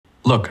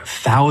Look,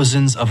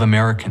 thousands of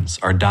Americans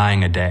are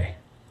dying a day.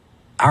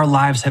 Our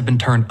lives have been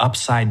turned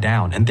upside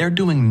down, and they're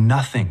doing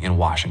nothing in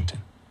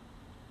Washington.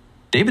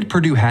 David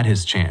Perdue had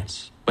his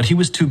chance, but he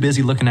was too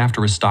busy looking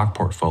after his stock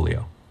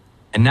portfolio.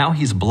 And now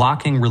he's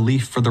blocking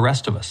relief for the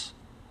rest of us.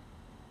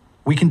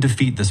 We can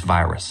defeat this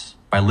virus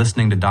by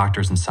listening to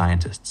doctors and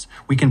scientists.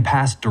 We can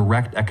pass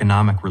direct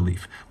economic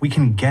relief. We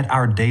can get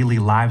our daily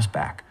lives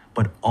back,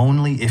 but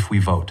only if we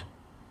vote.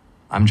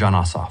 I'm John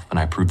Ossoff, and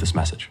I approve this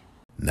message.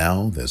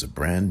 Now there's a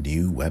brand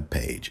new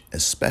webpage,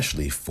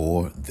 especially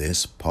for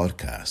this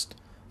podcast.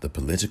 The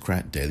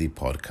Politicrat Daily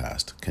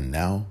Podcast can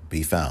now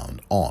be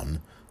found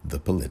on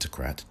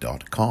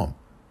thepoliticrat.com,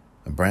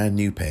 a brand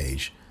new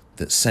page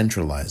that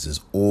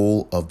centralizes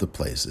all of the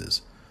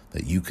places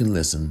that you can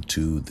listen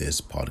to this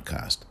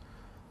podcast,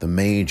 the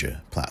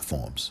major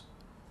platforms,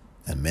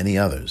 and many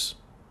others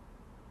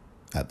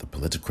at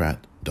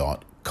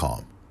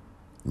thepoliticrat.com.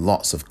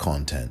 Lots of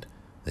content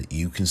that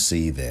you can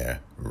see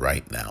there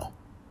right now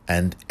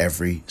and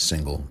every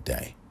single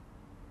day.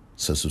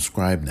 So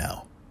subscribe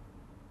now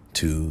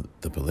to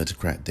the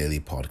Politicrat Daily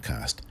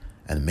Podcast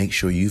and make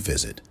sure you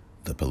visit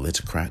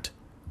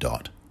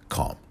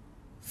thepoliticrat.com.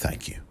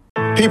 Thank you.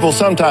 People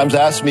sometimes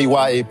ask me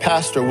why a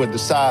pastor would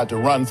decide to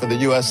run for the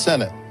U.S.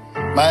 Senate.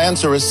 My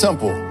answer is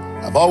simple.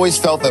 I've always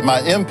felt that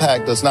my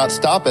impact does not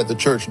stop at the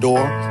church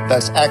door.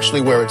 That's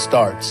actually where it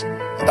starts.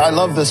 And I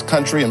love this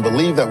country and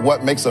believe that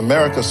what makes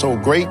America so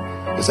great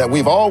is that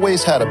we've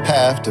always had a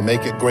path to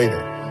make it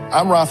greater.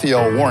 I'm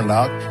Raphael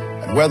Warnock,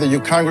 and whether you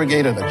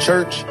congregate in a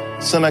church,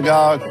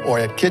 synagogue, or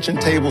at kitchen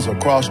tables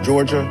across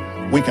Georgia,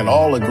 we can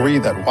all agree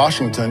that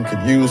Washington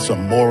could use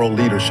some moral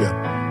leadership.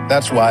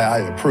 That's why I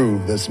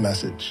approve this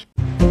message.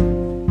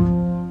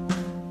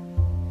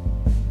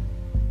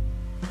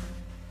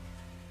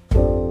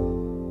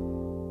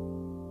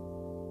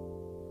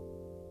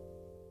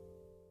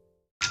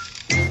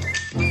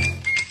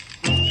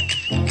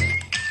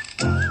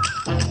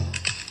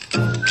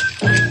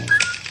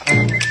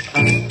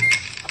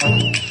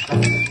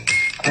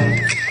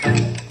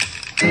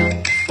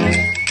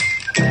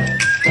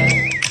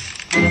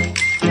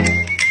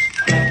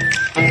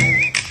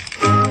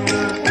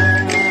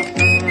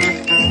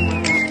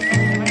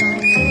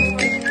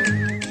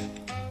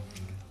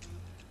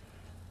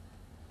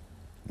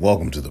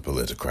 Welcome to the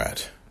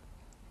Politicrat.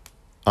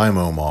 I'm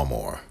Omar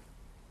Moore.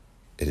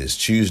 It is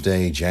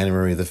Tuesday,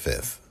 January the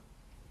 5th,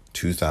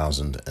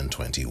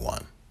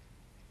 2021.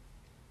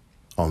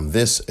 On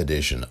this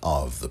edition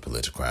of the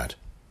Politicrat,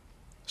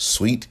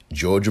 Sweet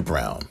Georgia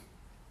Brown.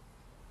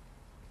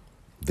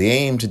 The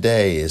aim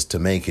today is to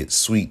make it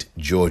Sweet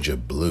Georgia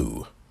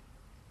Blue,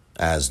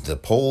 as the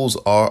polls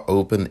are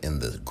open in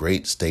the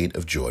great state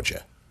of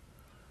Georgia.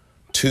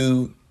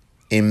 Two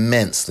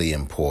immensely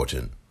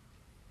important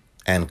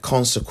and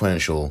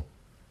consequential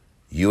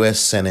U.S.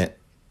 Senate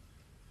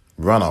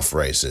runoff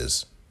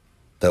races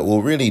that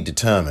will really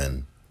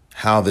determine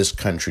how this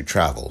country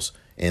travels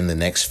in the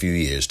next few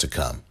years to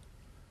come.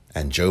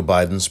 And Joe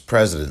Biden's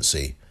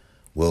presidency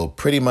will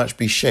pretty much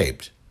be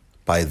shaped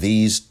by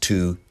these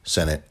two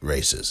Senate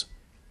races.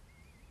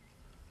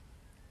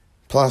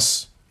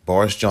 Plus,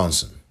 Boris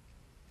Johnson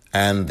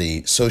and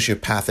the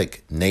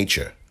sociopathic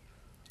nature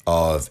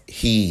of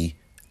he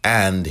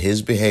and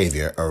his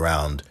behavior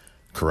around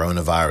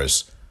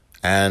coronavirus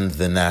and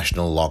the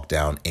national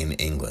lockdown in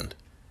England.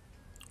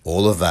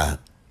 All of that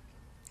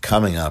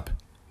coming up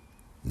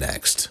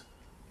next.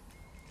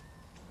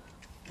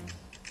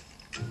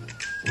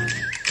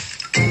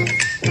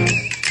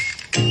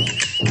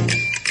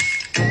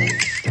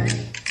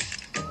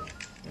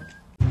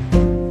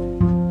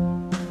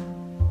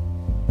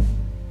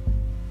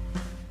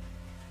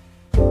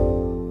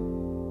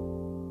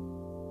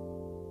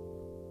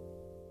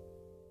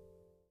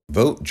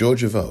 Vote,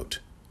 Georgia, vote.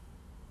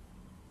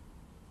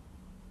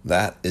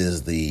 That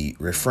is the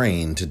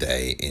refrain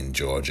today in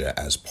Georgia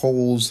as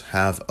polls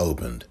have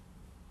opened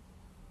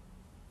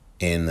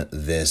in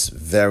this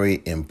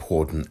very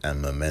important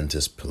and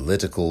momentous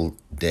political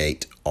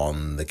date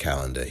on the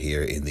calendar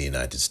here in the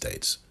United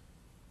States.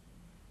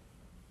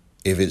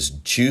 If it's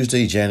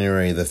Tuesday,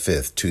 January the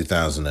 5th,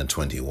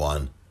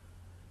 2021,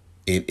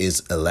 it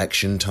is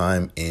election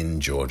time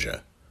in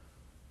Georgia.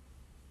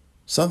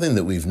 Something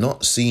that we've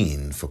not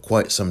seen for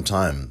quite some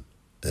time,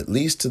 at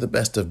least to the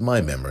best of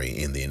my memory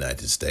in the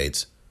United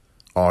States,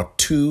 are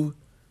two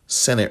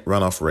Senate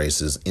runoff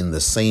races in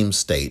the same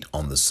state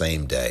on the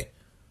same day.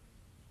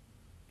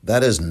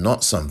 That is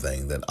not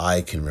something that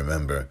I can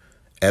remember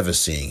ever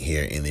seeing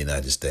here in the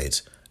United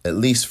States, at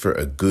least for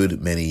a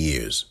good many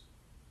years.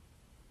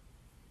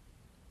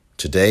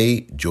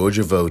 Today,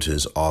 Georgia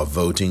voters are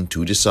voting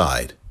to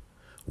decide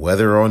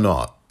whether or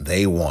not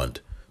they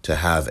want to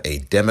have a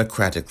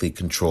democratically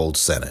controlled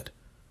Senate.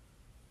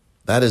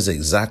 That is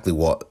exactly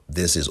what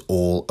this is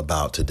all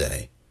about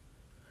today.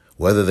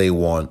 Whether they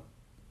want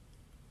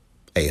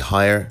a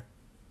higher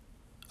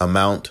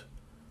amount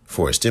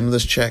for a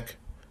stimulus check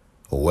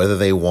or whether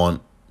they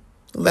want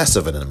less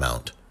of an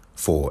amount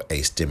for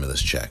a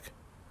stimulus check.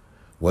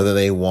 Whether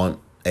they want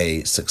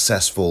a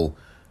successful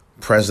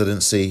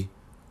presidency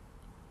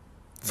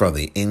from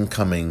the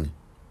incoming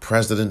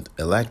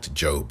President-elect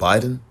Joe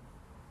Biden,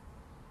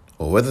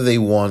 or whether they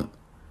want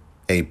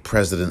a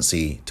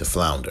presidency to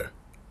flounder,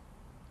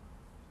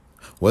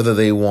 whether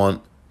they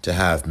want to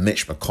have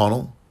Mitch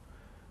McConnell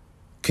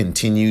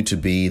continue to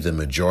be the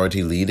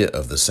majority leader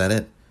of the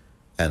Senate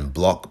and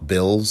block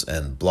bills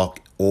and block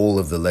all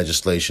of the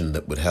legislation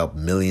that would help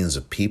millions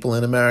of people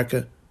in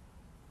America,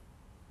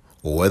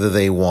 or whether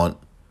they want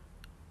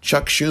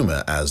Chuck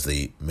Schumer as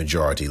the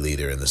majority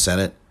leader in the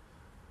Senate,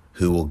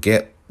 who will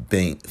get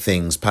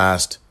things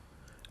passed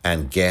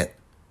and get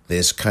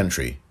this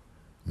country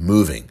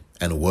moving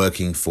and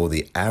working for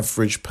the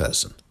average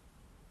person.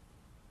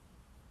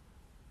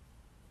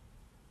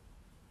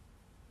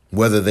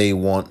 Whether they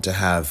want to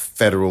have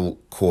federal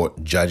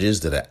court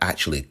judges that are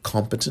actually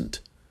competent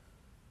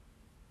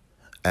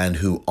and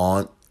who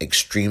aren't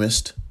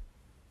extremist.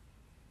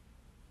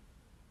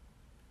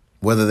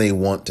 Whether they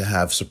want to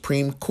have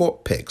Supreme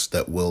Court picks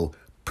that will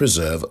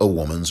preserve a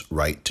woman's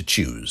right to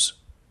choose.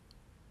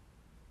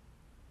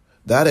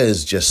 That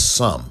is just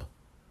some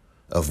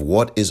of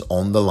what is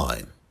on the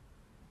line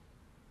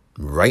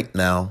right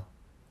now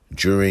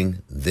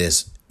during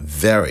this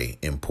very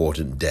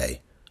important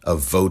day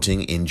of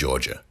voting in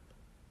Georgia.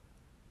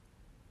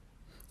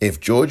 If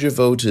Georgia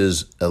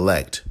voters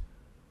elect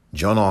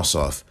Jon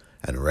Ossoff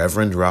and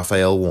Reverend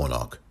Raphael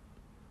Warnock,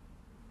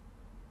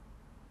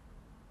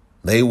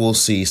 they will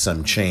see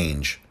some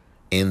change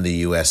in the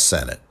U.S.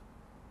 Senate.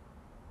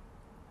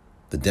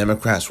 The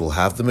Democrats will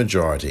have the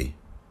majority,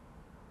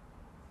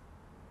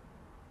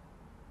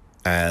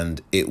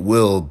 and it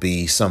will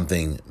be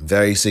something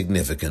very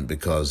significant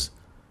because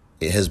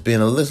it has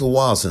been a little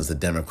while since the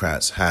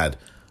Democrats had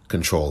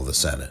control of the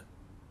Senate.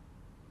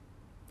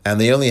 And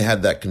they only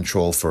had that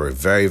control for a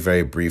very,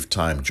 very brief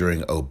time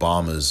during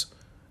Obama's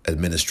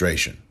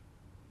administration.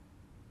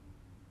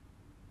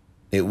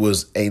 It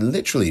was a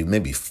literally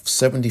maybe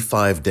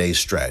 75-day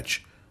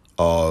stretch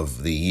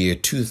of the year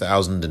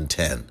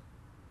 2010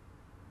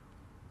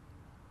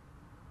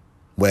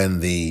 when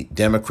the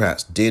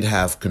Democrats did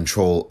have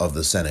control of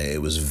the Senate.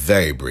 It was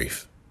very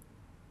brief.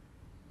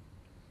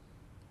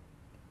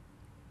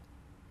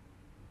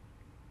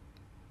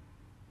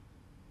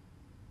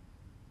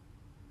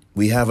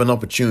 We have an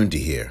opportunity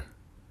here,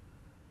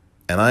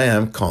 and I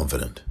am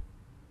confident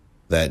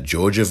that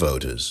Georgia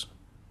voters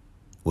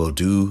will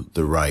do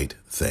the right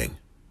thing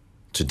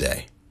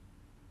today.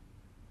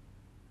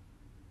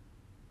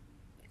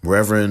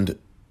 Reverend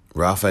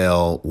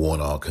Raphael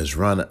Warnock has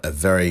run a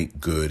very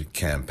good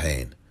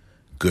campaign,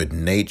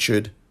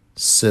 good-natured,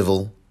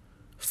 civil,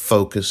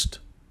 focused.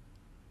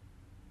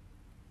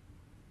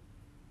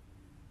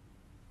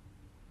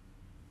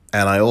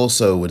 And I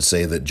also would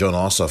say that Jon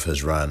Ossoff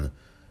has run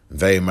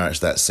very much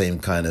that same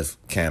kind of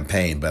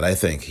campaign, but I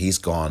think he's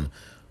gone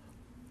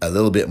a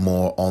little bit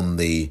more on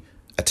the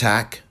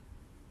attack,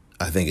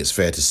 I think it's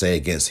fair to say,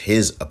 against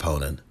his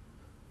opponent.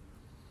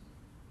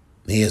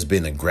 He has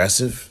been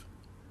aggressive,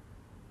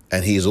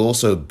 and he's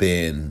also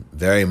been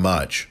very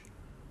much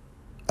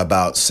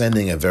about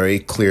sending a very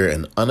clear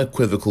and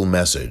unequivocal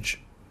message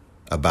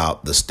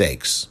about the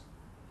stakes.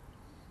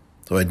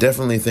 So I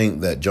definitely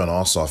think that Jon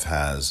Ossoff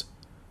has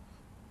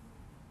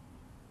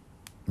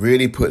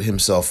really put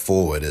himself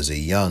forward as a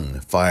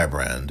young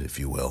firebrand, if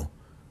you will,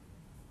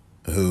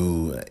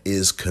 who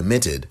is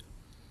committed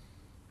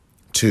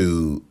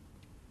to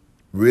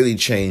really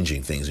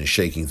changing things and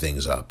shaking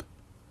things up.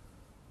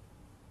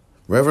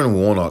 Reverend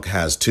Warnock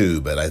has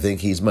too, but I think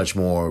he's much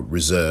more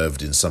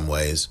reserved in some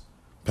ways,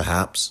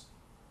 perhaps.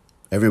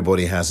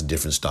 Everybody has a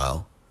different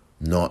style.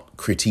 Not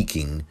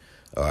critiquing,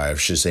 or I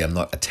should say I'm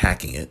not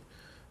attacking it.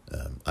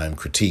 I'm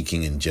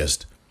critiquing and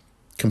just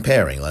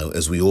comparing,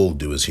 as we all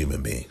do as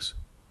human beings.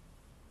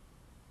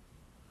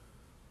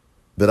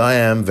 But I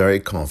am very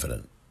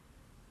confident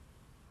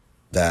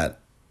that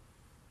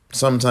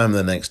sometime in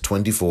the next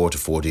 24 to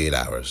 48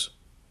 hours,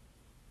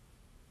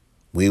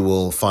 we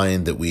will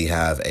find that we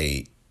have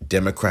a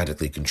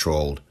democratically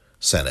controlled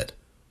Senate.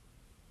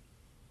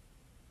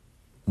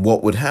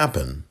 What would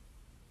happen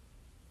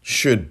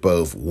should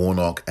both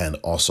Warnock and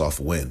Ossoff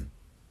win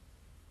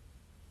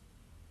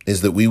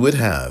is that we would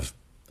have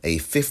a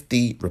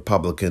 50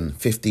 Republican,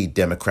 50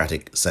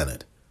 Democratic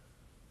Senate,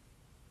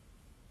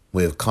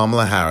 with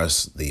Kamala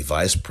Harris, the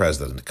vice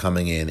president,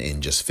 coming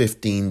in just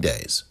 15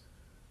 days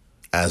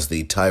as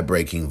the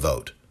tie-breaking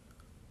vote.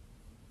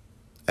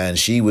 And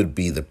she would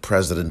be the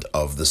president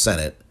of the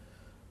Senate.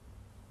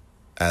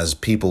 As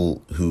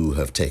people who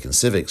have taken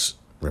civics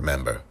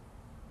remember,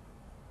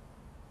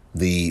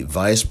 the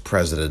vice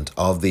president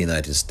of the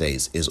United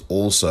States is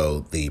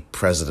also the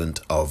president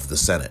of the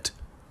Senate.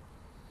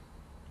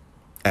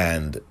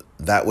 And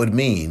that would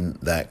mean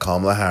that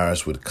Kamala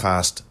Harris would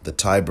cast the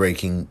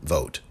tie-breaking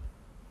vote.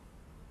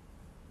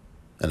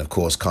 And of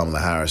course, Kamala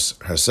Harris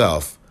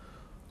herself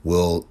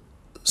will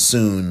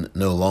soon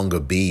no longer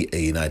be a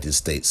United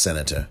States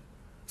Senator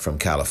from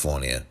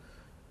California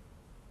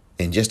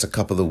in just a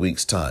couple of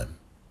weeks' time,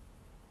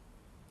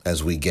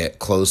 as we get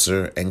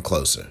closer and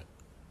closer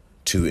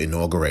to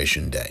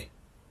Inauguration Day.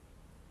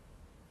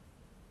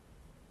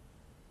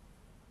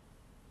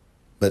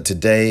 But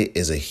today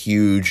is a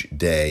huge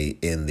day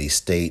in the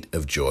state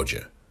of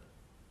Georgia.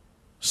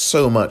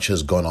 So much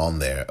has gone on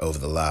there over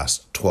the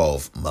last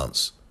 12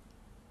 months.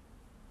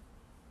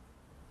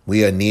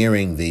 We are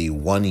nearing the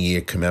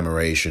 1-year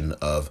commemoration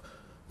of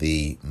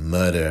the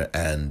murder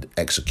and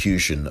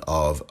execution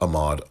of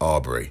Ahmaud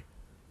Arbery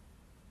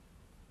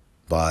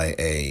by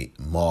a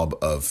mob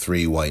of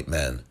 3 white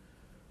men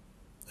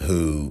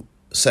who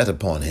set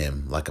upon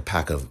him like a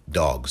pack of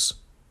dogs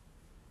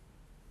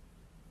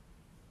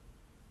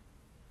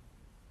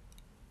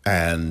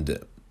and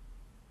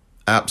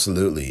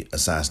absolutely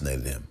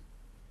assassinated him,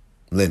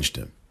 lynched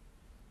him.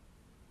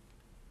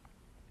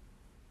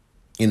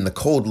 In the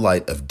cold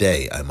light of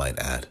day, I might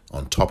add,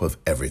 on top of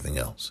everything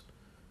else.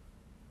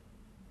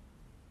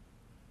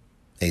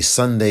 A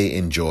Sunday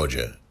in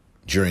Georgia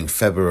during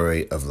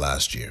February of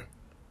last year.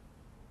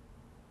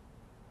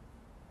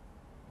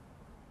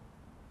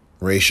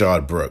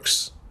 Rayshard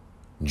Brooks,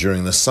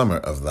 during the summer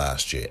of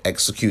last year,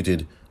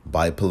 executed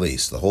by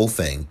police. The whole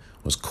thing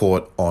was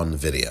caught on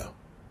video.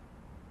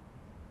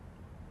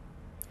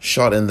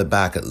 Shot in the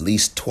back at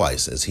least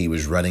twice as he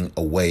was running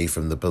away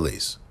from the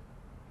police.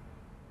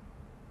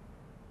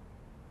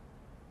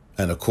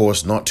 And of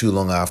course, not too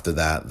long after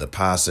that, the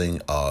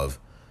passing of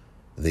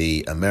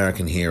the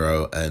American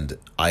hero and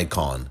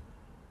icon,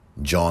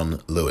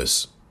 John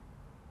Lewis,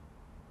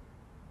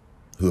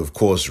 who of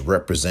course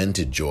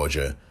represented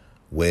Georgia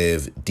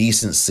with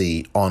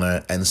decency,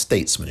 honor, and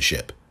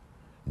statesmanship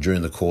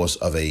during the course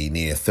of a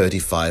near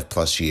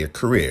 35-plus year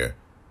career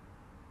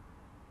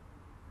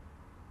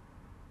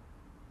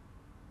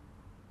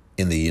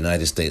in the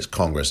United States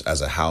Congress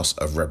as a House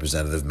of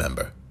Representative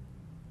member.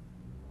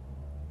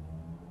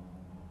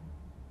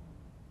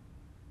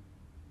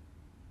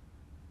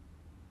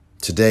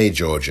 Today,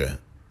 Georgia,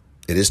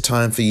 it is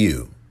time for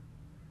you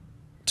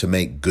to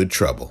make good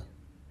trouble,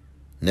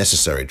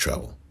 necessary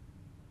trouble.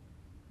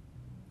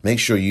 Make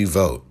sure you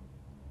vote.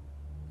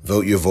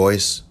 Vote your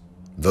voice,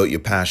 vote your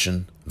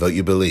passion, vote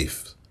your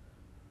beliefs.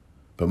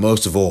 But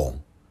most of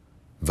all,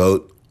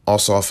 vote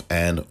Ossoff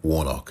and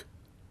Warnock.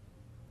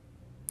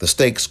 The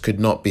stakes could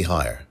not be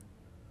higher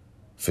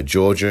for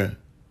Georgia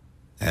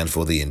and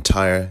for the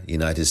entire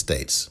United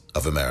States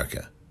of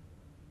America.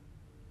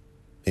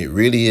 It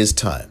really is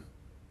time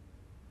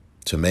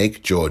to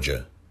make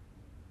Georgia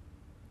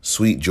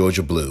sweet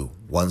Georgia blue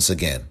once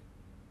again,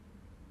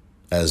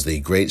 as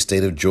the great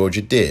state of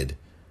Georgia did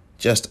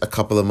just a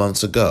couple of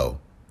months ago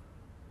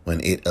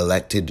when it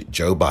elected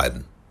Joe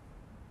Biden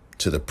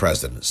to the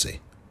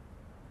presidency.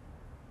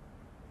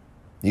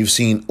 You've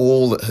seen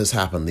all that has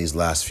happened these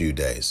last few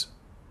days.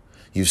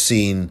 You've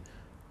seen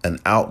an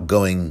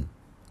outgoing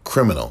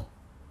criminal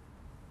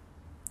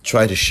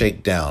try to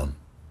shake down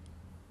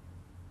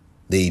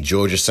the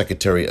Georgia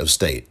Secretary of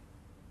State.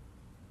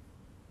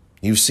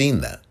 You've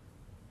seen that,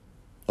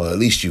 or at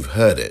least you've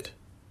heard it.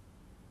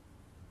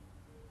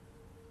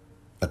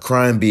 A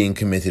crime being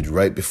committed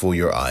right before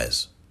your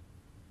eyes.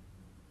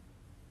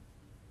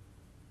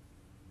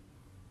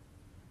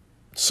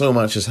 So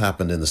much has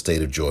happened in the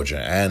state of Georgia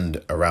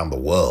and around the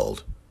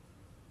world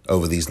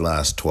over these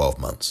last 12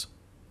 months.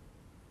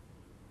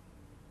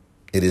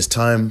 It is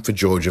time for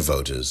Georgia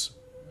voters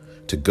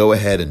to go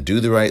ahead and do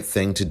the right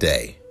thing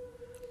today.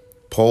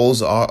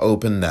 Polls are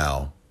open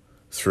now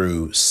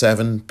through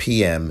 7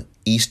 p.m.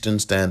 Eastern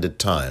Standard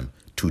Time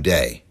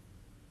today.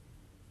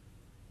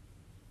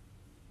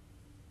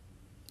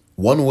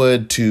 One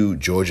word to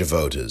Georgia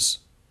voters.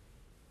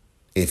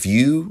 If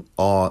you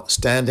are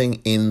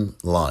standing in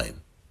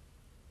line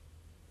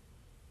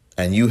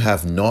and you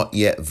have not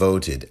yet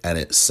voted and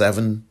it's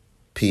 7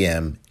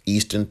 p.m.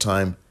 Eastern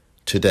Time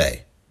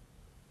today,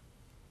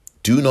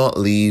 do not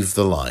leave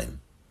the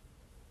line.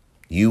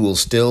 You will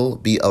still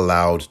be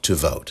allowed to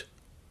vote.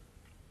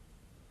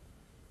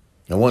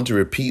 I want to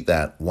repeat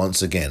that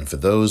once again for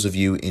those of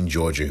you in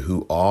Georgia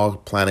who are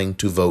planning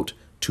to vote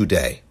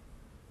today.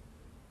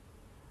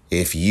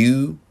 If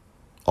you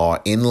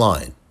are in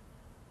line,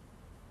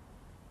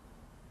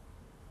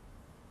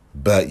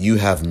 but you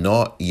have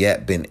not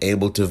yet been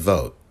able to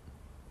vote,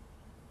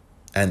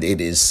 and it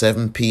is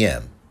 7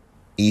 p.m.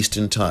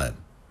 Eastern Time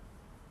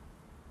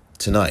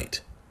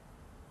tonight,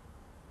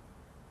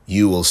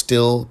 you will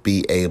still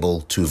be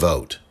able to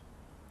vote.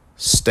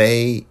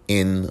 Stay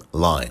in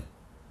line.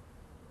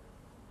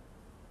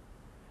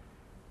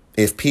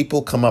 If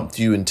people come up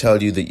to you and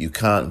tell you that you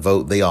can't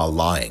vote, they are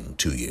lying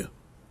to you.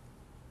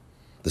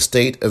 The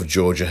state of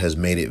Georgia has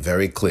made it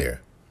very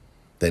clear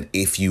that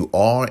if you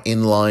are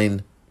in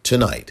line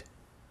tonight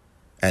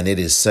and it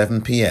is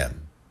 7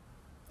 p.m.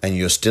 and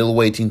you're still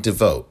waiting to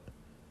vote,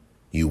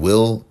 you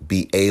will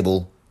be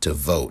able to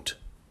vote.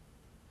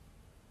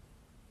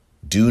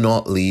 Do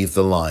not leave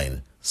the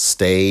line.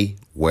 Stay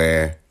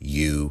where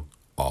you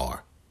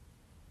are.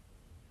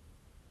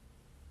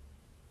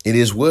 It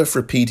is worth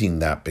repeating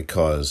that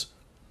because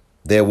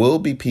there will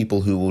be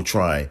people who will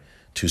try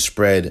to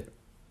spread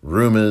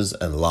rumors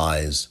and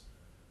lies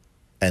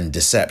and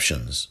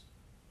deceptions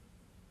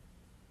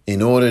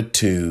in order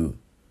to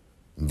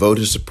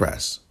voter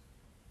suppress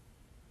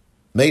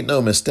Make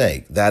no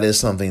mistake, that is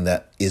something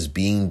that is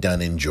being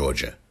done in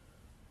Georgia.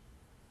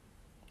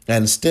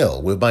 And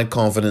still, with my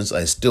confidence,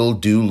 I still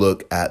do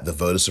look at the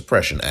voter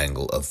suppression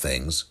angle of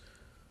things,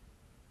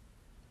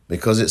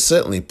 because it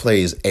certainly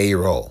plays a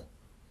role.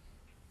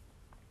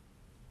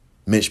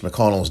 Mitch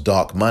McConnell's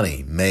dark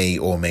money may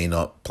or may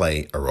not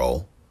play a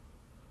role.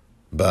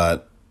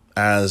 But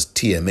as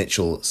Tia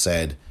Mitchell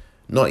said,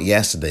 not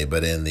yesterday,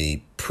 but in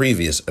the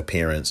previous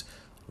appearance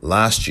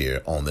last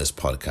year on this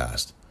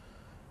podcast,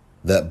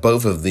 that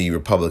both of the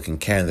Republican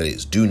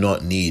candidates do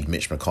not need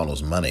Mitch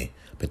McConnell's money,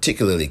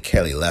 particularly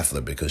Kelly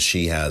Loeffler, because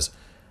she has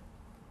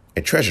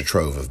a treasure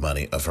trove of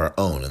money of her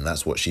own, and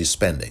that's what she's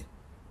spending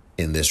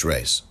in this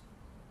race.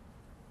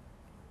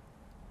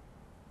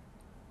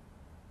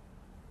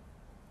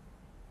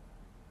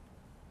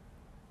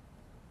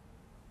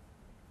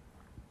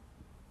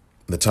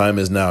 The time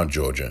is now,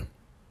 Georgia.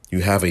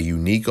 You have a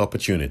unique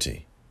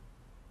opportunity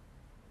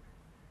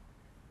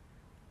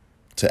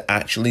to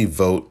actually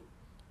vote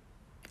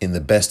in the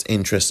best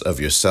interests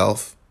of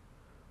yourself,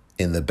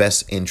 in the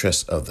best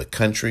interests of the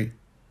country,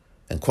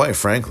 and quite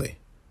frankly,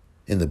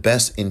 in the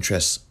best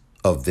interests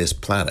of this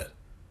planet.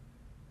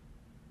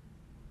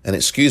 And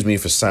excuse me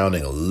for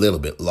sounding a little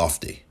bit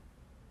lofty,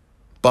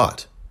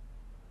 but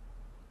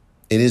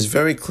it is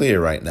very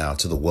clear right now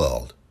to the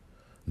world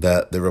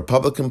that the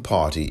Republican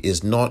Party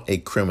is not a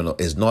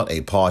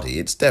party.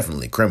 It's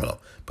definitely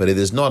criminal, but it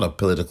is not a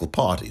political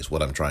party, is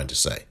what I'm trying to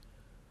say.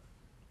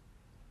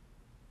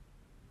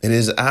 It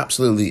is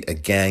absolutely a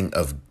gang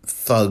of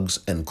thugs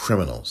and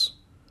criminals.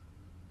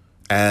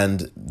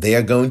 And they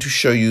are going to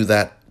show you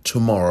that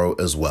tomorrow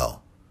as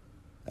well,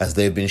 as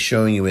they've been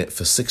showing you it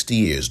for 60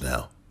 years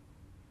now.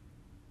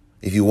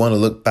 If you want to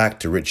look back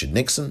to Richard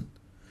Nixon,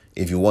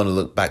 if you want to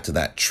look back to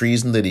that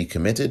treason that he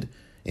committed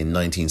in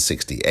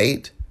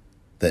 1968,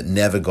 that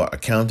never got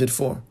accounted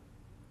for,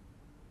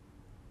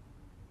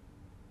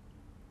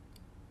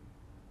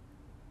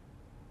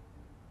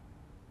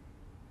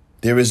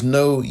 there is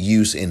no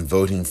use in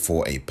voting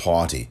for a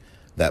party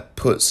that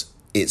puts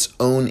its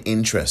own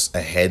interests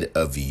ahead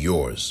of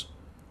yours.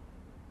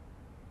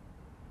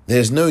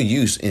 There's no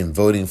use in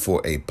voting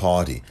for a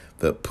party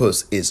that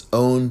puts its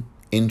own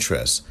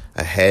interests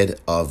ahead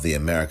of the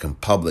American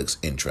public's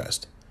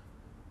interest.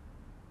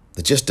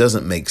 It just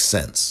doesn't make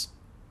sense.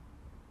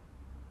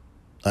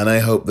 And I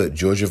hope that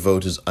Georgia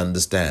voters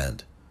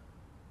understand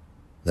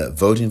that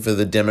voting for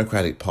the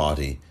Democratic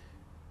Party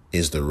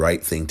is the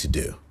right thing to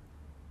do.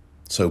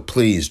 So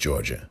please,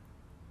 Georgia,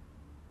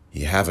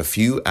 you have a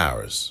few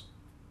hours.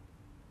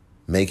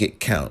 Make it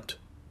count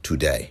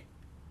today.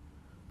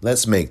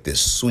 Let's make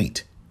this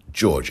sweet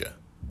Georgia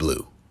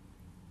blue.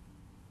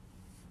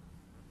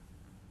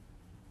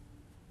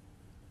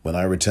 When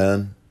I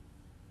return,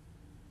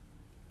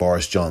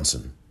 Boris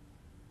Johnson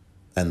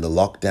and the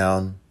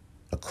lockdown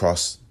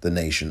across the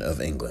nation of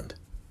England.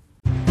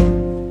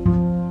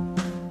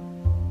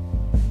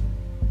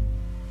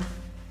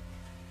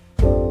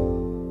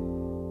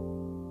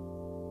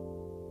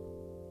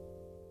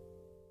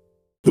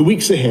 The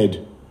weeks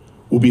ahead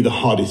will be the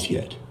hardest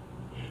yet,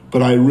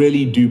 but I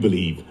really do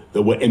believe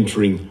that we're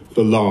entering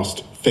the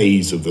last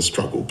phase of the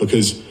struggle,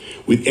 because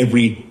with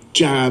every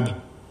jab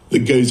that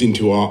goes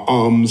into our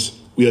arms,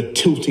 we are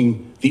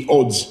tilting the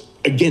odds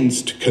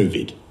against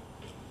COVID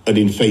and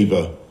in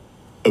favour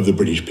of the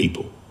British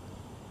people.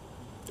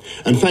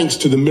 And thanks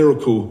to the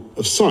miracle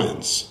of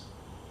science,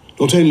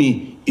 not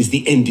only is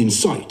the end in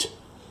sight,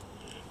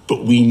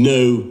 but we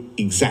know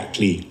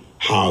exactly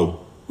how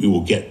we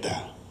will get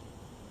there.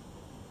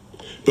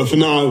 But for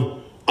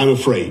now, I'm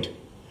afraid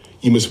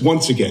you must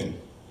once again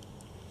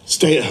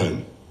stay at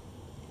home,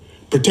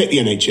 protect the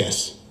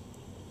NHS,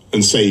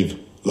 and save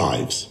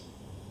lives.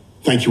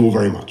 Thank you all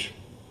very much.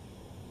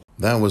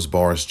 That was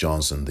Boris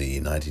Johnson, the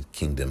United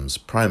Kingdom's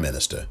Prime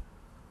Minister,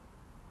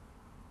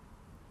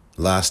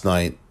 last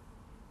night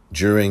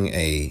during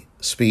a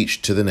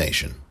speech to the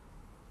nation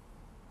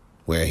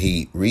where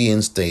he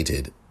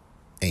reinstated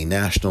a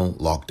national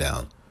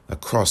lockdown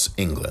across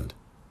England.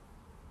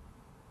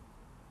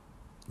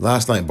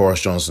 Last night,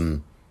 Boris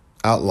Johnson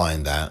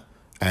outlined that,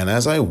 and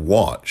as I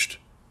watched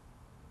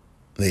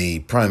the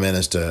Prime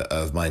Minister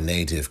of my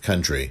native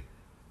country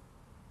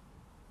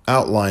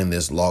outline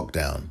this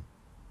lockdown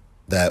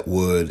that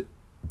would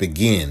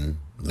begin,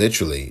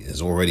 literally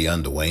is already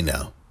underway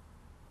now,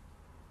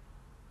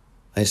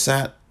 I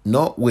sat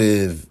not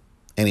with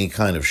any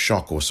kind of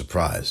shock or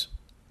surprise,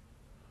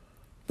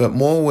 but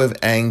more with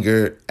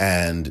anger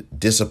and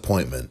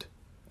disappointment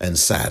and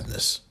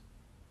sadness.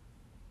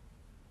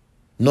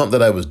 Not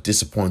that I was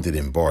disappointed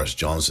in Boris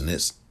Johnson.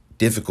 It's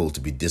difficult to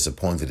be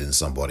disappointed in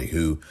somebody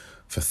who,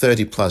 for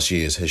 30 plus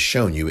years, has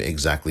shown you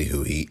exactly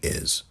who he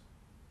is.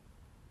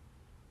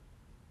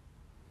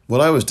 What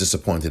I was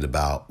disappointed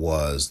about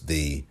was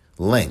the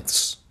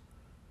lengths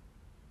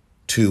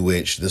to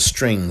which the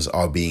strings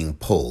are being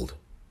pulled.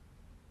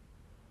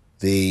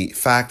 The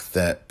fact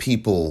that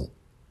people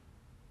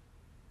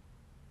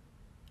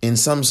in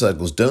some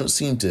circles don't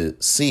seem to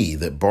see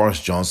that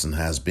Boris Johnson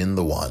has been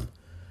the one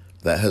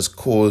that has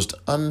caused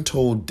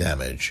untold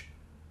damage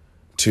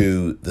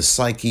to the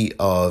psyche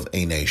of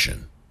a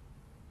nation.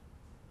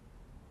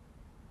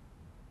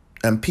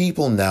 And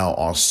people now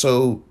are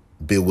so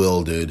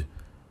bewildered,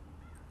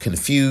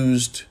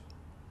 confused,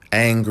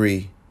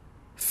 angry,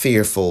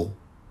 fearful,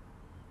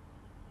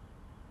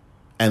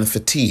 and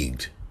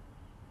fatigued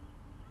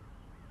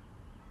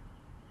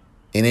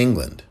in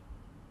England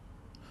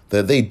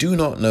that they do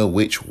not know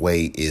which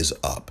way is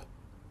up.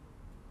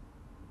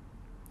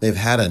 They've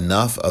had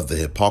enough of the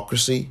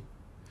hypocrisy.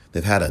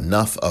 They've had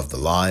enough of the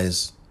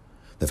lies.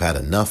 They've had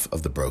enough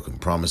of the broken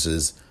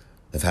promises.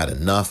 They've had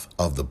enough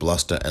of the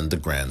bluster and the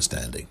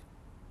grandstanding.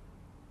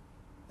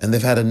 And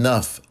they've had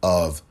enough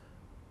of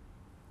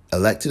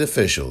elected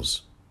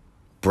officials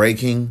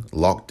breaking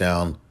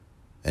lockdown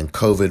and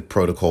COVID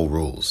protocol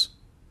rules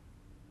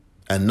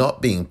and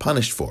not being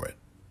punished for it.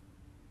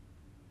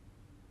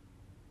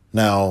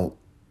 Now,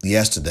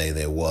 yesterday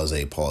there was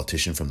a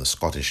politician from the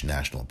Scottish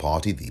National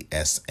Party, the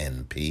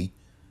SNP,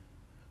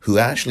 who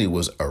actually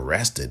was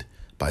arrested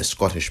by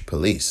Scottish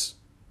police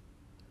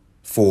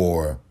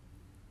for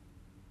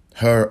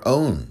her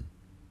own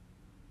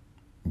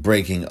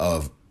breaking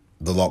of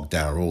the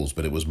lockdown rules.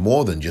 But it was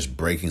more than just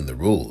breaking the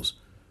rules.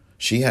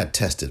 She had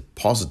tested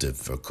positive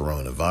for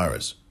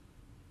coronavirus.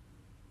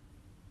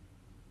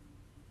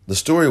 The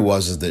story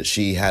was that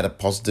she had a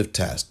positive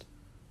test,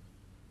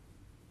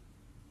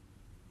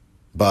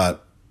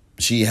 but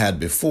she had,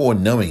 before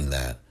knowing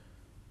that,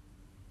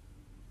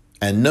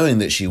 and knowing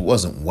that she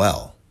wasn't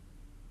well,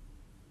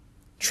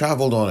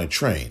 traveled on a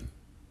train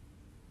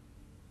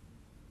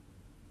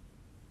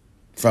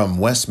from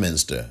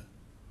Westminster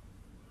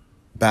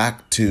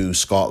back to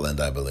Scotland,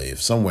 I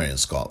believe, somewhere in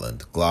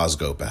Scotland,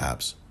 Glasgow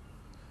perhaps.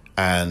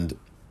 And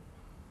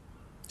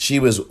she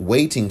was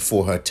waiting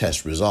for her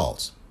test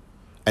results,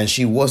 and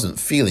she wasn't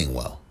feeling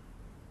well.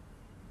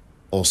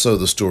 Or so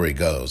the story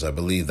goes. I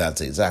believe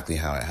that's exactly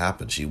how it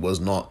happened. She was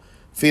not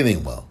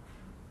feeling well.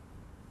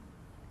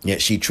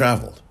 Yet she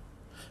traveled.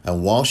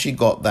 And while she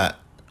got that,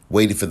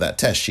 waiting for that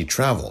test, she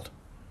traveled.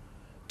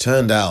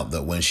 Turned out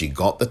that when she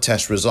got the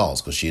test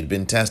results, because she had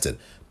been tested,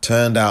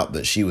 turned out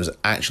that she was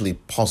actually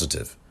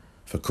positive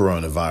for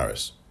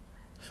coronavirus.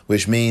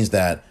 Which means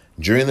that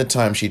during the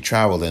time she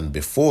traveled and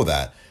before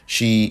that,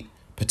 she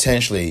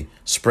potentially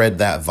spread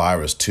that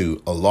virus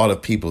to a lot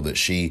of people that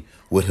she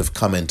would have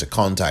come into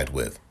contact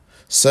with.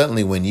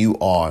 Certainly when you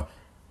are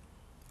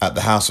at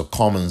the House of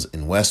Commons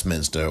in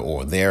Westminster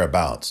or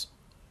thereabouts,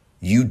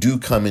 you do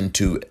come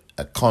into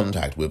a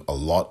contact with a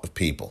lot of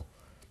people.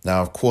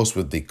 Now, of course,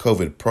 with the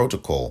COVID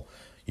protocol,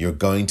 you're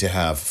going to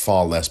have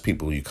far less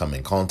people you come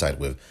in contact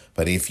with.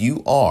 But if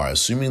you are,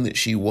 assuming that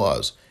she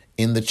was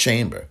in the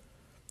chamber,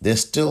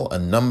 there's still a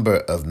number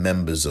of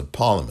members of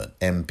Parliament,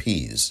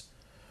 MPs,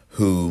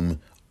 whom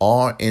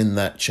are in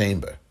that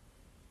chamber,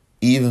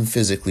 even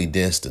physically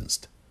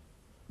distanced,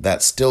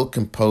 that still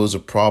can pose a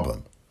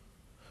problem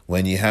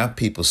when you have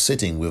people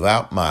sitting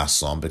without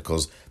masks on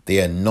because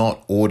they are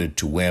not ordered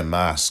to wear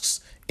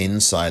masks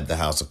inside the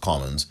House of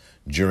Commons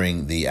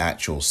during the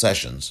actual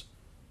sessions.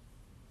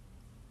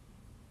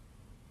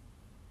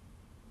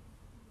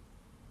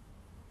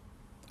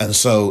 And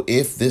so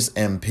if this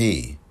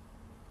MP,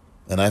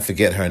 and I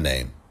forget her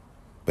name,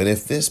 but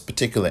if this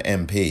particular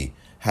MP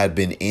had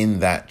been in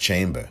that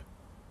chamber,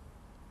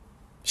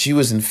 she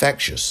was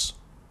infectious.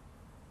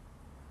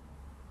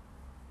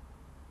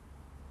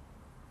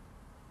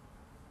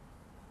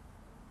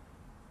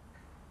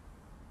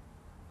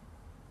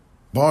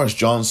 Boris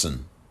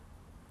Johnson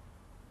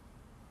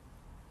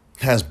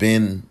has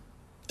been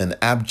an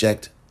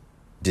abject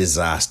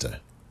disaster,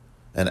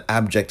 an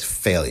abject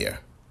failure.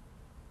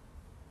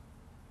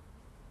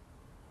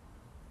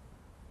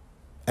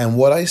 And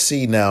what I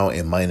see now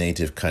in my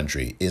native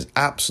country is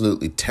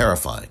absolutely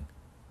terrifying.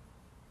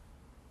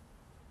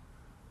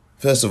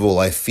 First of all,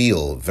 I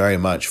feel very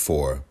much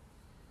for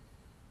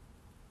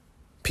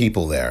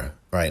people there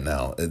right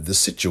now. The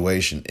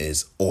situation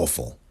is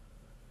awful.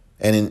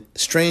 And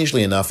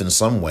strangely enough, in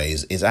some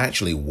ways, is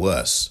actually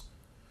worse.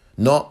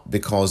 Not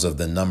because of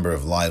the number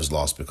of lives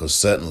lost, because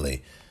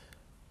certainly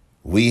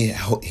we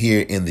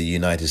here in the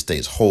United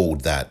States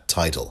hold that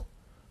title.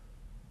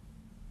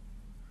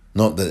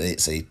 Not that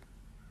it's a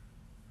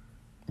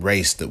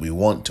race that we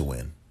want to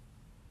win.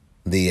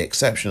 The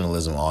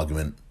exceptionalism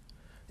argument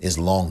is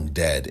long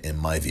dead in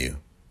my view.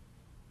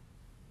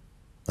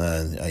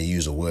 And I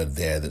use a word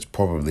there that's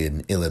probably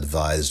an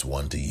ill-advised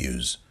one to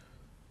use.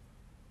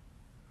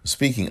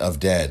 Speaking of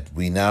dead,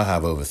 we now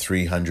have over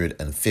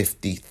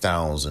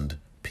 350,000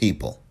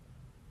 people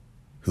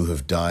who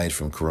have died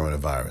from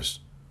coronavirus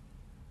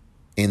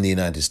in the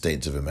United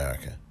States of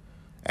America,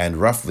 and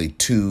roughly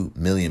 2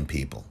 million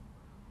people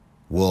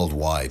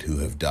worldwide who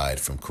have died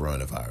from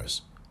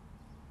coronavirus.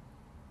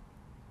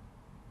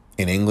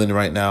 In England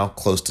right now,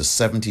 close to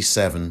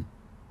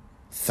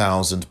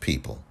 77,000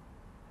 people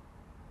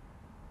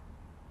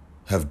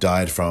have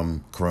died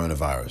from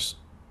coronavirus.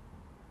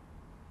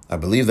 I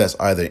believe that's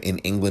either in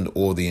England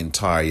or the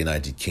entire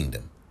United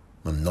Kingdom.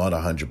 I'm not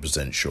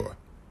 100% sure.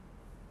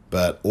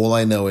 But all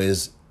I know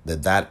is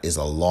that that is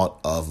a lot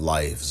of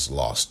lives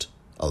lost,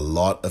 a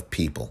lot of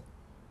people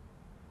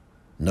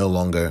no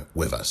longer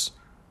with us.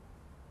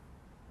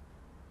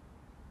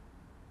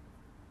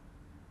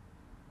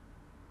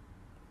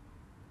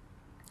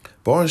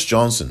 Boris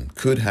Johnson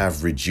could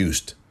have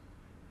reduced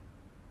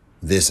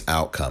this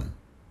outcome.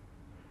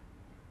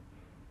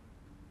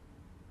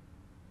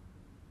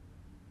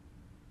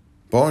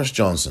 Boris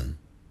Johnson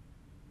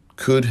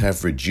could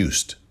have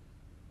reduced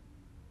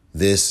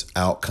this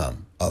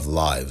outcome of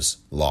lives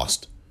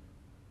lost.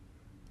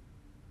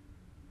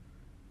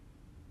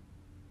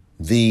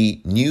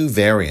 The new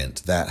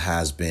variant that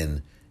has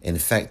been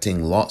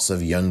infecting lots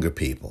of younger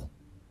people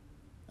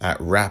at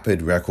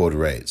rapid record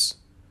rates,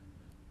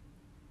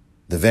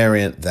 the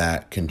variant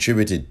that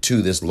contributed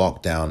to this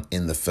lockdown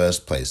in the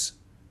first place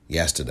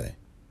yesterday,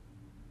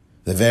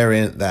 the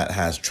variant that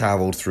has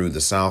traveled through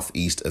the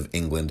southeast of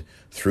England,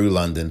 through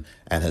London,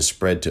 and has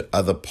spread to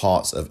other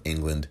parts of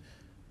England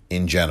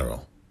in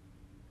general,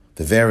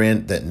 the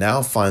variant that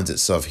now finds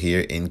itself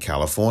here in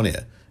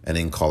California and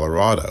in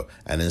Colorado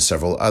and in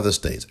several other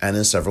states and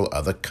in several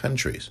other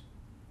countries.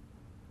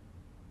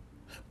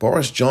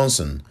 Boris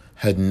Johnson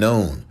had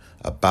known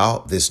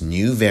about this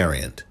new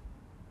variant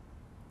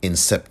in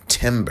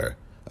September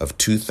of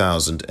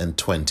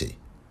 2020.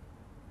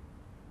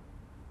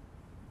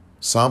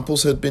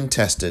 Samples had been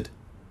tested,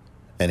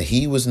 and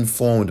he was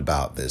informed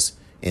about this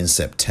in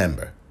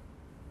September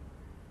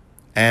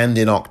and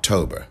in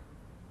October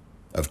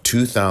of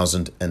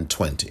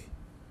 2020.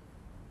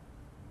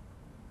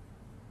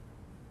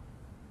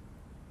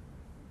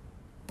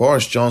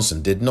 Boris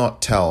Johnson did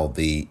not tell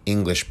the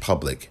English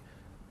public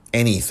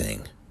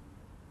anything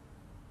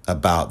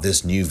about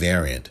this new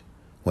variant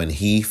when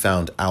he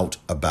found out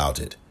about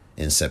it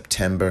in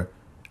September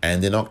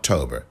and in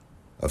October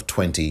of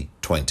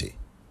 2020.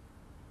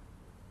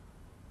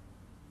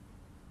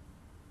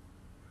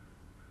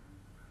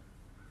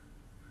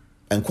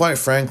 And quite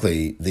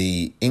frankly,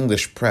 the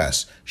English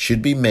press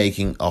should be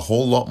making a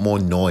whole lot more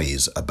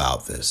noise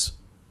about this.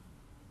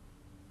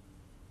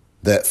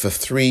 That for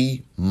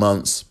 3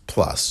 months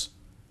plus,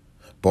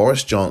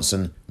 Boris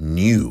Johnson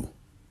knew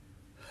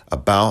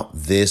about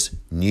this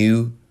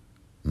new,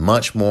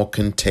 much more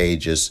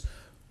contagious,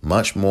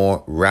 much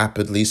more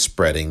rapidly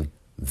spreading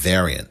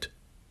variant.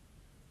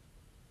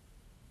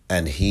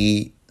 And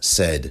he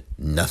said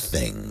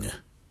nothing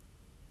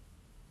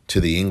to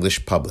the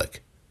English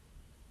public.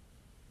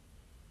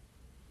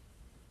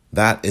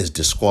 That is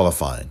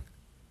disqualifying.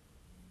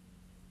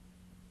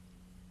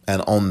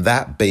 And on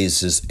that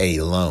basis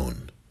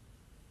alone,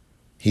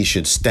 he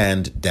should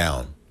stand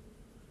down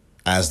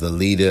as the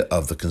leader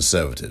of the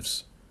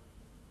Conservatives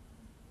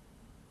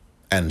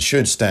and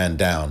should stand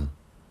down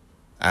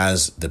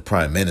as the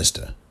Prime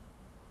Minister.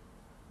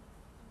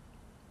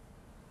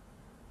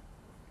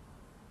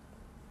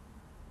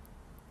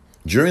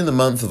 During the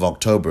month of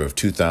October of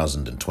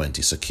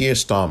 2020, Sir Keir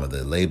Starmer,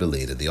 the Labour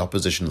leader, the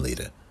opposition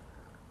leader,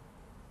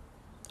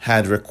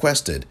 had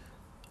requested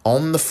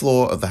on the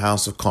floor of the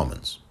House of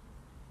Commons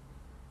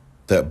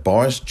that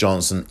Boris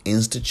Johnson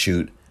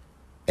institute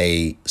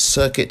a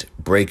circuit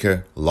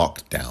breaker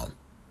lockdown,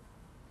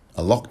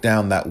 a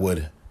lockdown that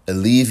would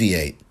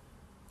alleviate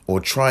or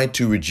try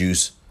to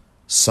reduce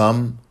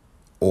some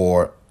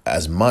or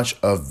as much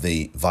of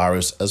the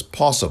virus as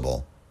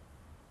possible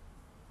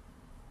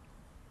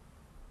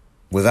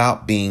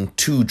without being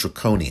too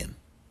draconian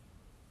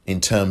in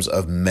terms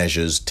of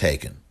measures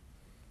taken.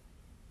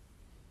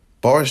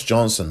 Boris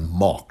Johnson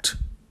mocked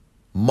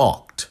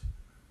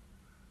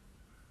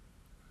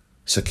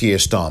Sir Keir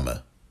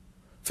Starmer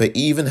for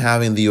even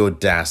having the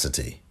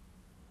audacity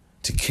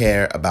to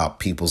care about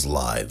people's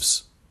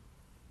lives.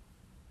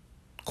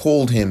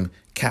 Called him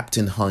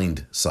Captain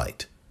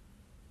Hindsight.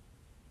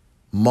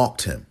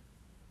 Mocked him.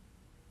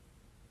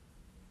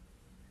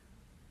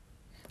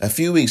 A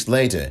few weeks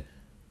later,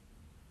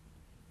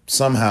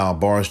 somehow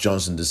Boris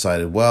Johnson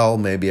decided, well,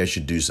 maybe I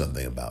should do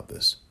something about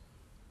this.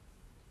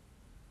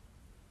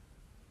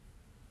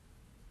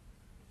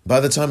 By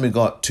the time we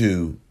got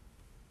to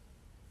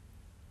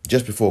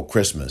just before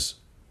Christmas,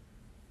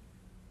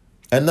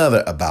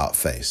 another about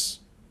face.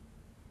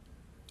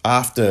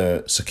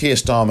 After Sir Keir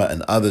Starmer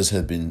and others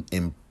had been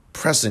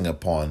impressing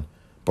upon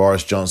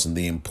Boris Johnson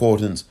the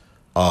importance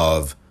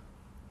of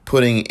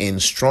putting in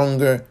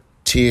stronger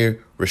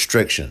tier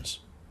restrictions,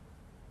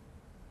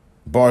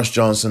 Boris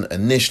Johnson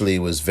initially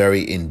was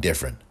very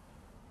indifferent.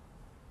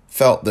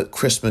 Felt that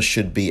Christmas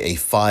should be a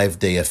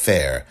 5-day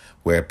affair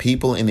where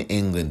people in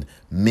England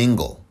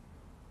mingle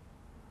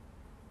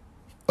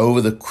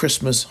over the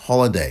Christmas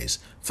holidays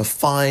for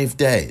 5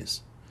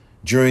 days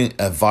during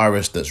a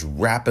virus that's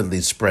rapidly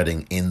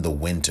spreading in the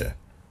winter.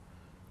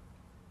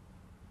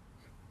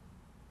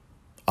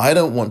 I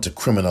don't want to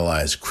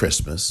criminalize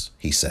Christmas,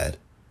 he said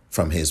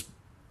from his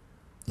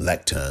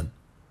lectern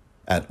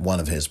at one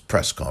of his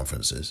press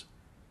conferences.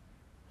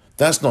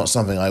 That's not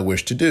something I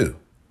wish to do.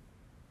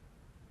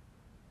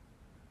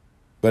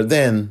 But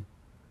then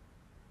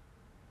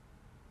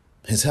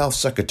his health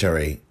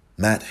secretary,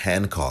 Matt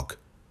Hancock,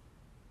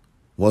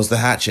 was the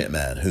hatchet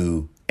man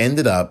who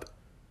ended up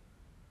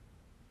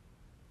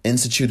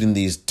instituting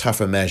these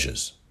tougher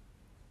measures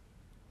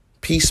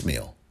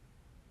piecemeal.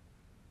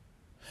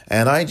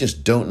 And I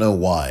just don't know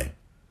why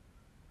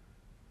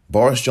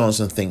Boris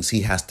Johnson thinks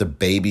he has to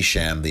baby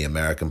sham the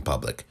American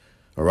public,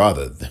 or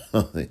rather,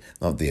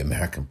 not the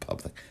American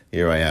public.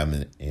 Here I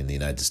am in the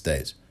United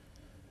States.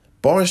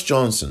 Boris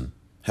Johnson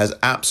has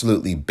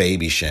absolutely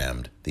baby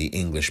shammed the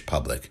English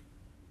public.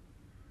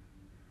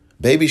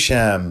 Baby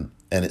sham,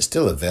 and it's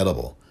still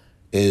available,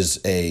 is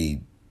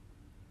an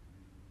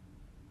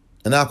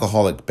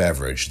alcoholic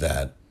beverage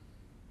that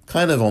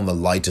kind of on the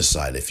lighter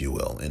side, if you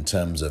will, in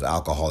terms of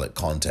alcoholic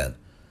content.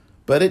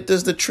 But it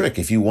does the trick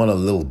if you want a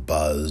little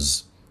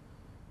buzz.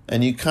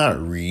 And you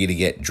can't really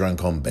get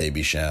drunk on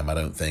baby sham, I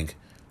don't think,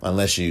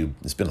 unless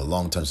it's been a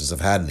long time since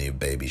I've had any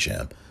baby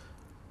sham.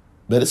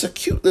 But it's a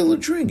cute little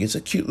drink. It's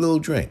a cute little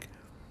drink.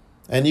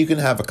 And you can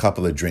have a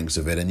couple of drinks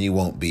of it and you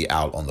won't be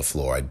out on the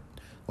floor.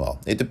 Well,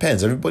 it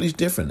depends. Everybody's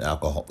different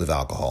with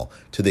alcohol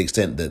to the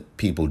extent that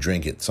people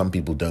drink it. Some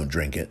people don't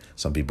drink it.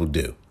 Some people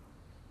do.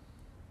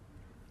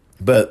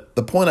 But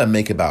the point I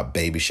make about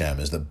baby sham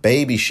is that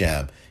baby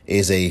sham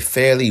is a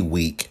fairly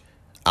weak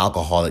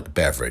alcoholic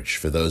beverage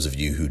for those of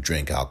you who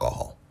drink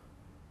alcohol.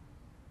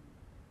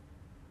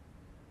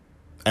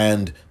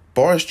 And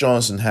Boris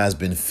Johnson has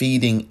been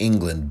feeding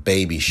England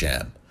baby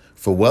sham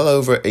for well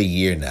over a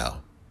year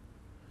now.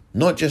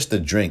 Not just the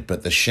drink,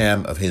 but the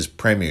sham of his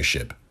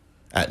premiership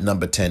at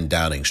number 10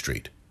 Downing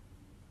Street.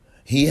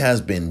 He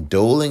has been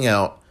doling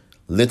out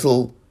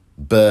little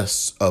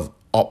bursts of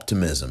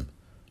optimism,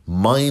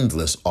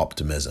 mindless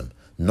optimism,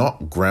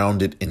 not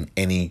grounded in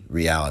any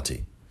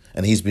reality.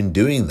 And he's been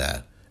doing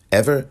that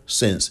ever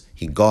since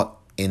he got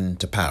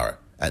into power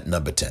at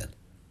number 10.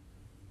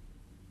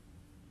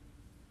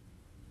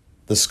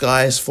 The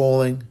sky is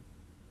falling.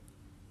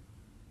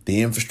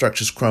 The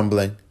infrastructure's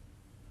crumbling.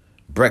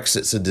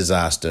 Brexit's a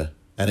disaster,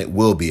 and it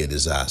will be a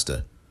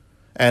disaster.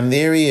 And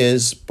there he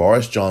is,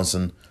 Boris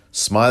Johnson,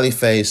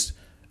 smiley-faced.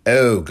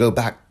 Oh, go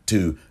back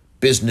to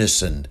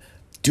business and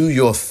do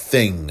your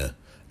thing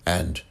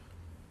and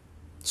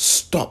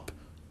stop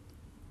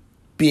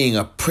being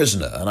a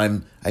prisoner.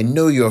 And I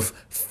know you're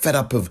fed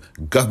up of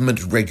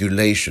government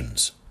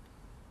regulations.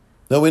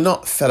 No, we're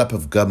not fed up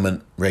of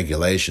government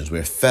regulations.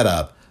 We're fed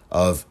up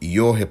of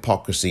your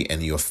hypocrisy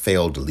and your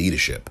failed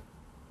leadership.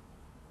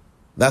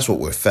 That's what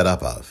we're fed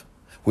up of.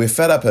 We're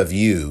fed up of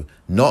you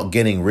not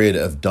getting rid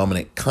of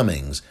Dominic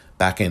Cummings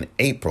back in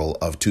April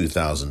of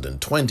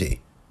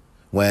 2020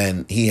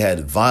 when he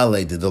had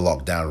violated the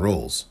lockdown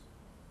rules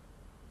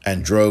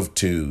and drove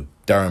to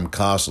Durham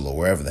Castle or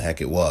wherever the heck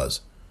it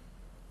was,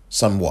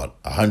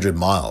 100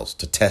 miles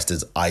to test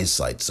his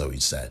eyesight, so he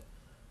said.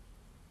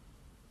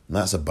 And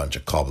that's a bunch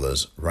of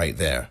cobblers right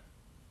there.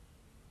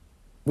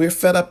 We're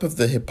fed up of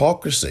the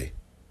hypocrisy.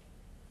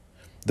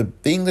 The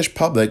English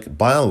public,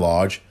 by and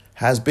large,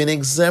 has been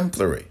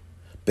exemplary,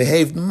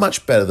 behaved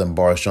much better than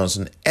Boris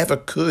Johnson ever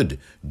could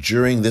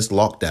during this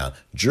lockdown,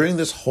 during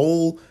this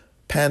whole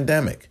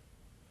pandemic.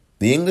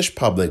 The English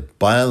public,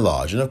 by and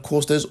large, and of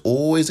course there's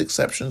always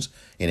exceptions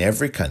in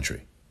every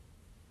country,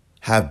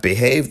 have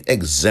behaved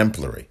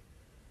exemplary.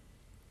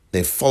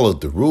 They've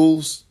followed the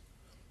rules.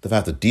 They've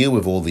had to deal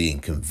with all the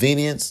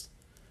inconvenience.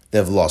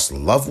 They've lost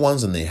loved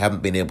ones and they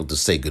haven't been able to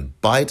say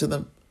goodbye to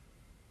them.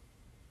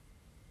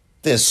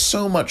 There's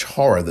so much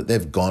horror that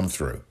they've gone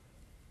through.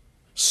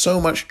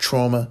 So much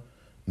trauma,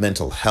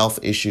 mental health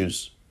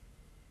issues,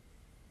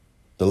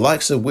 the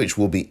likes of which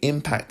will be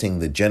impacting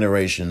the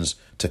generations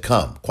to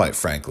come, quite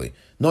frankly,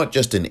 not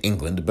just in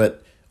England,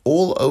 but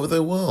all over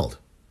the world.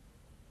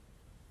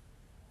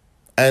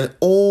 And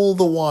all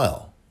the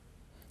while,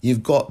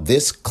 you've got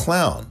this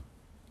clown,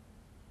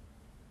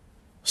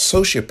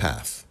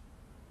 sociopath,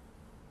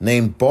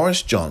 named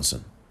Boris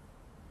Johnson,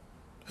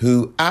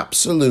 who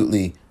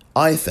absolutely,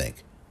 I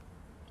think,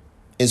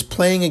 is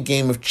playing a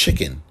game of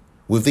chicken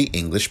with the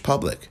English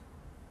public.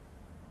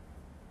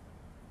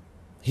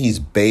 He's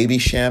baby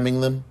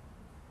shamming them.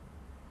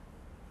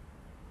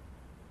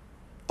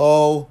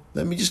 Oh,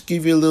 let me just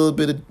give you a little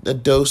bit of a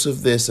dose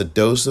of this, a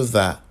dose of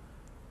that.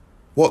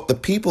 What the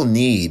people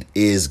need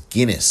is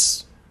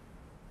Guinness,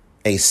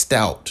 a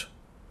stout,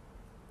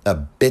 a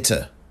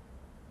bitter,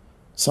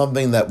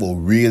 something that will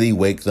really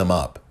wake them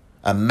up,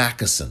 a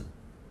Mackerson.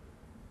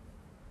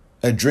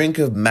 A drink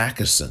of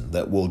Mackerson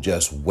that will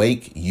just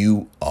wake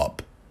you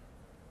up.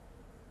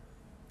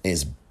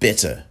 It's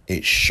bitter,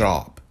 it's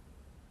sharp.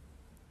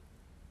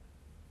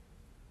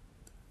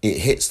 It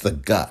hits the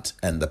gut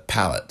and the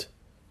palate.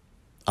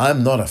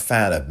 I'm not a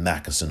fan of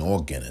Mackerson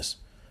or Guinness,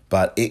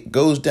 but it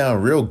goes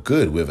down real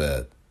good with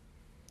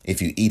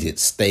if you eat it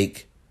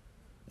steak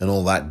and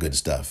all that good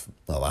stuff.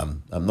 Well,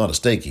 I'm not a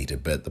steak eater,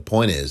 but the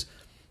point is,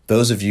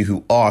 those of you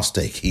who are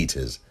steak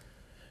eaters,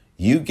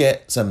 you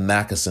get some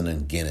Mackerson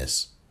and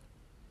Guinness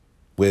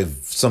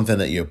with something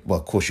that well,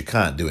 of course you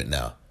can't do it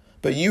now,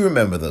 but you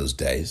remember those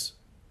days.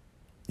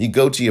 You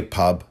go to your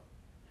pub,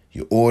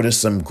 you order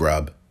some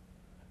grub,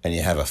 and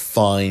you have a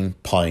fine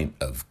pint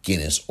of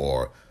Guinness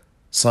or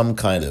some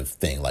kind of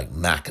thing like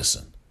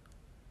Mackerson.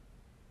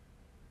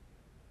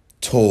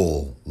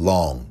 Tall,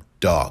 long,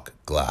 dark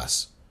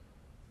glass.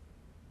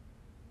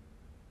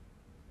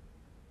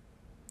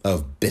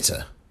 of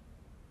bitter.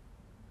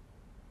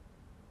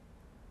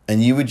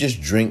 And you would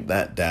just drink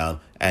that down.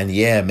 And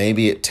yeah,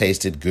 maybe it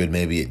tasted good,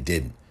 maybe it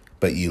didn't,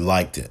 but you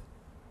liked it.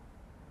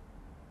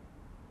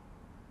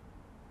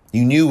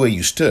 You knew where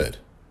you stood.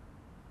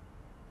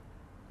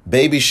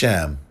 Baby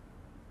Sham,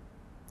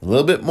 a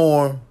little bit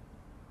more,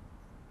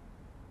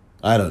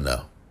 I don't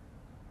know,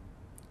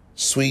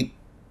 sweet,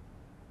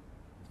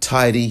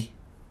 tidy,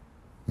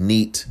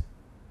 neat,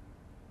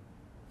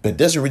 but it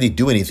doesn't really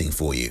do anything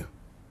for you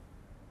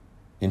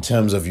in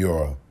terms of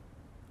your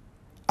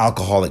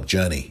alcoholic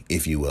journey,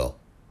 if you will,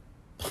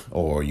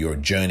 or your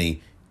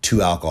journey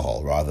to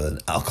alcohol rather than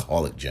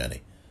alcoholic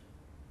journey.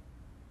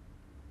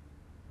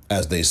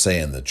 As they say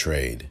in the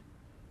trade,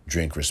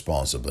 drink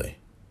responsibly.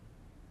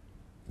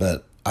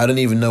 But I don't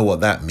even know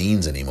what that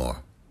means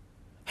anymore.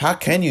 How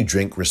can you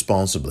drink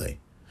responsibly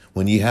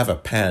when you have a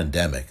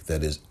pandemic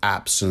that is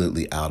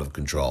absolutely out of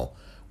control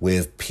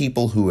with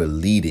people who are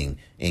leading,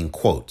 in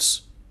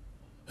quotes,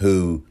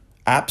 who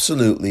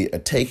absolutely are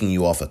taking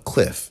you off a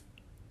cliff?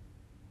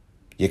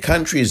 Your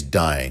country is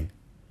dying.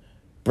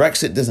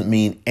 Brexit doesn't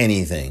mean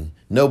anything.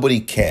 Nobody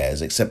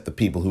cares except the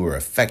people who are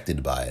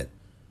affected by it.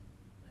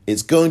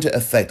 It's going to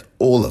affect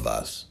all of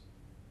us.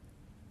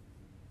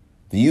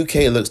 The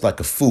UK looks like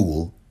a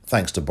fool,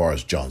 thanks to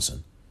Boris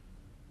Johnson.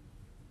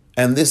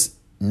 And this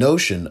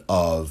notion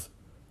of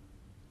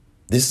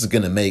this is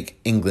going to make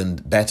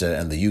England better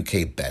and the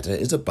UK better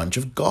is a bunch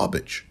of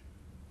garbage.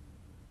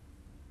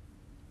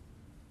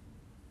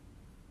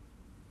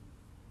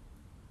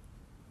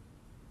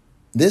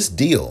 This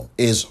deal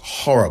is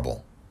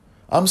horrible.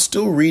 I'm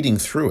still reading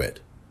through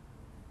it.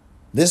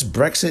 This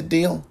Brexit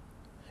deal,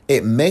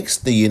 it makes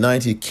the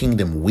United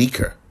Kingdom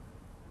weaker.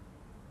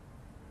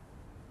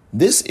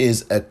 This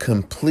is a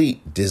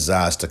complete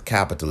disaster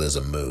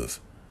capitalism move.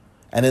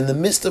 And in the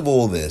midst of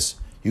all this,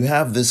 you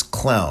have this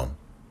clown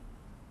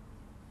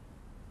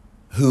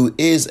who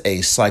is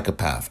a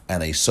psychopath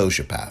and a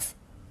sociopath.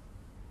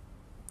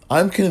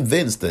 I'm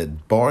convinced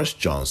that Boris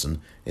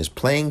Johnson is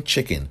playing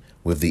chicken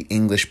with the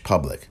English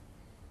public.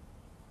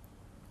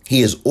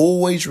 He is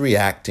always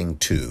reacting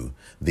to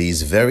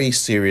these very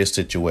serious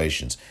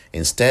situations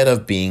instead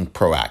of being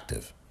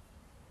proactive.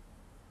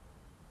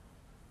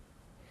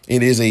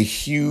 It is a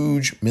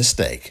huge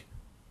mistake.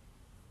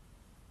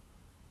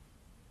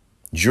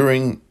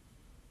 During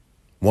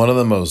one of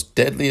the most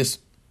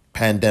deadliest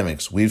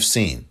pandemics we've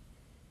seen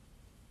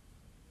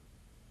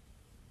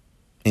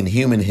in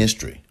human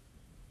history,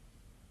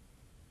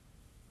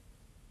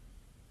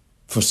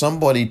 for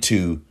somebody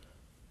to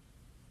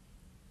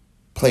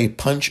play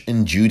Punch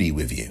and Judy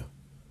with you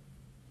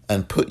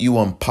and put you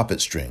on puppet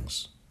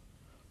strings,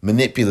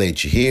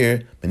 manipulate you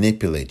here,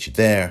 manipulate you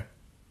there.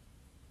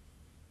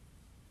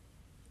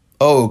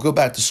 Oh, go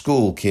back to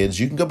school, kids.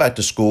 You can go back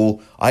to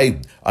school. I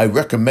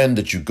recommend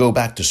that you go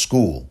back to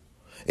school.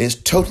 It's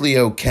totally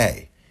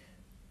okay.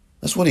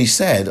 That's what he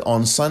said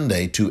on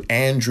Sunday to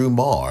Andrew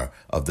Marr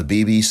of the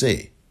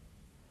BBC.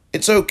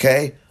 It's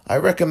okay. I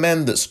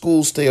recommend that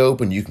schools stay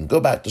open. You can go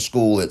back to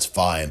school. It's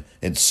fine.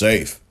 It's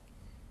safe.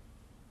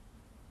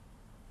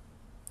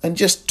 And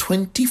just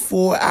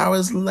 24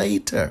 hours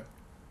later,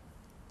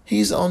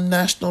 he's on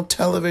national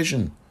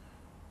television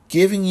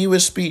giving you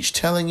a speech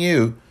telling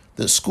you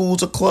that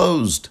schools are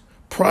closed,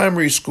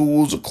 primary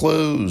schools are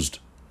closed,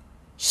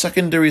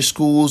 secondary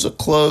schools are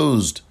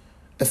closed,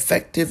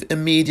 effective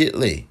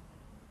immediately.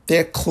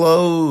 They're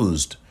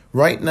closed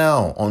right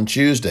now on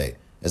Tuesday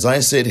as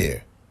I sit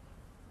here.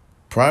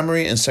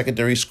 Primary and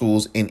secondary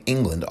schools in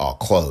England are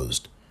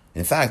closed.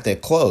 In fact, they're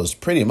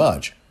closed pretty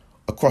much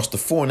across the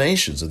 4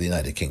 nations of the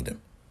United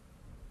Kingdom.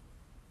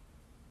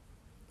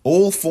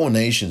 All 4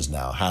 nations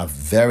now have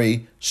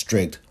very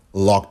strict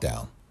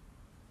lockdown.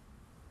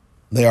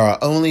 There are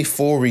only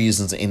 4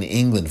 reasons in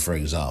England, for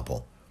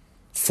example,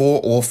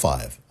 4 or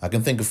 5, I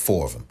can think of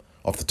 4 of them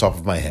off the top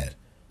of my head,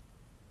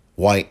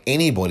 why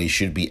anybody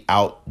should be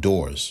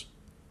outdoors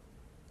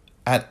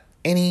at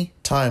any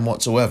time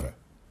whatsoever.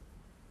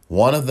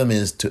 One of them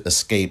is to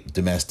escape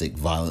domestic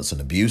violence and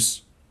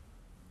abuse.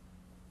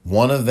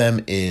 One of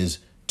them is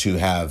to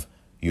have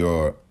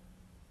your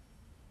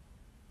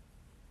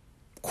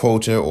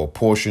quota or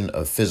portion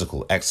of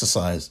physical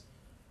exercise.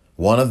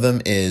 One of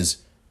them is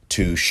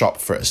to shop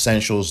for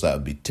essentials, that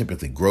would be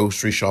typically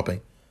grocery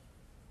shopping.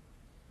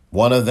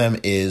 One of them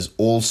is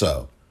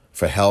also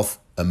for health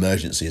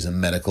emergencies and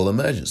medical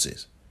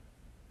emergencies.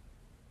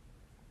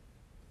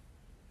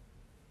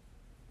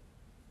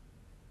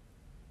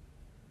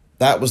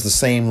 That was the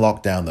same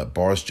lockdown that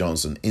Boris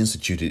Johnson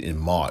instituted in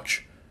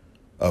March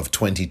of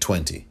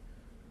 2020.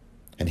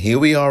 And here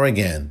we are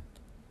again,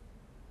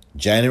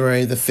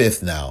 January the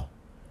 5th now,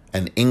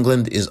 and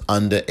England is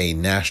under a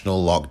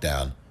national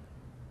lockdown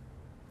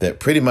that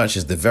pretty much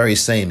is the very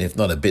same, if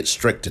not a bit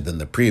stricter than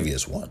the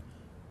previous one.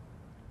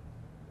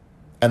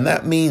 And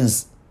that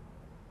means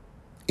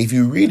if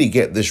you really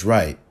get this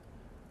right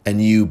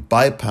and you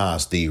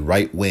bypass the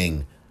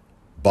right-wing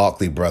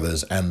Barclay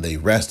brothers and the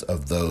rest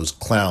of those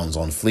clowns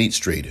on Fleet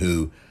Street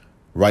who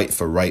write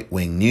for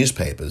right-wing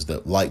newspapers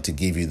that like to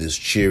give you this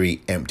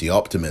cheery, empty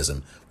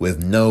optimism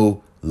with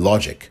no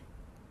logic.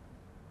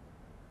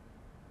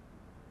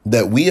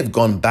 That we have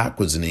gone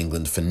backwards in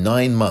England for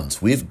 9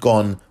 months. We've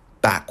gone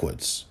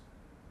backwards.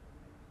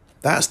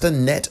 That's the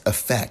net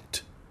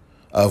effect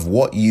of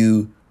what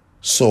you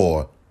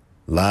saw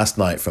last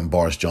night from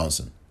Boris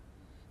Johnson.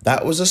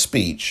 That was a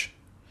speech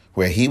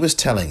where he was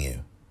telling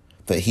you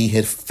that he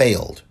had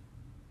failed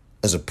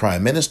as a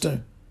prime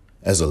minister,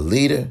 as a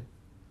leader,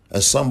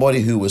 as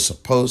somebody who was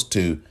supposed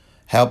to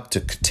help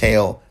to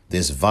curtail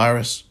this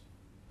virus,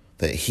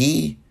 that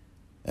he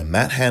and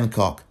Matt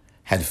Hancock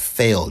had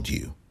failed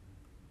you.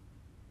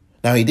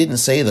 Now, he didn't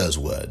say those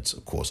words,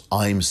 of course,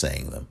 I'm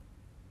saying them.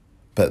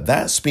 But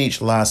that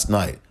speech last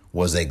night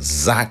was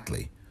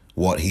exactly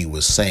what he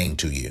was saying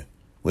to you,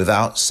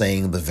 without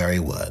saying the very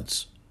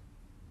words.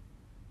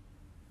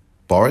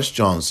 Boris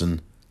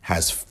Johnson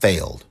has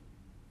failed.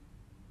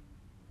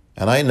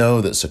 And I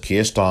know that Sir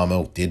Keir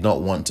Starmer did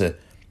not want to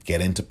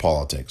get into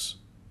politics.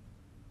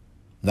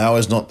 Now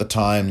is not the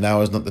time,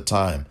 now is not the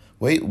time.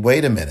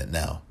 Wait a minute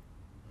now.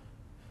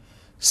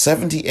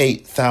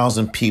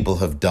 78,000 people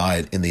have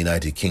died in the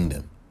United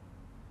Kingdom.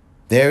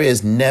 There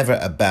is never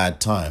a bad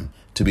time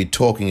to be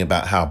talking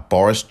about how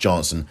Boris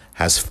Johnson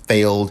has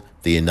failed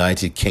the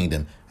United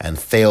Kingdom and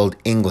failed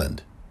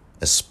England,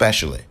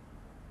 especially.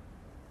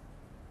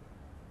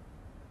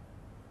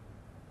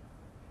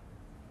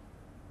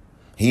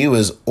 He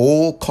was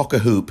all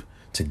cock-a-hoop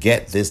to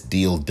get this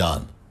deal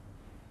done.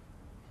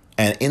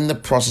 And in the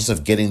process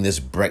of getting this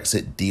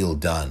Brexit deal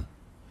done,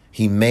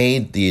 he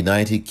made the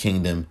United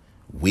Kingdom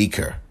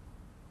weaker.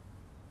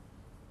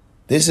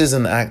 This is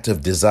an act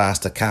of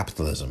disaster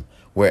capitalism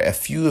where a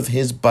few of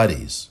his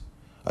buddies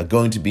are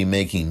going to be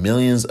making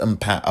millions of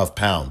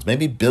pounds,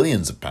 maybe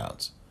billions of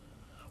pounds,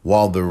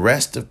 while the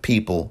rest of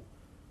people,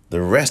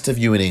 the rest of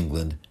you in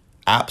England,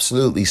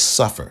 absolutely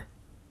suffer.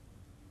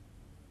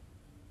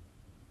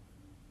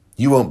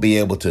 You won't be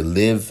able to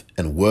live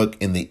and work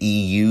in the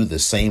EU the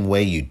same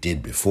way you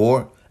did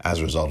before as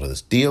a result of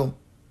this deal.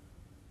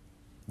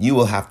 You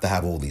will have to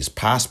have all these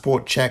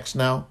passport checks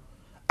now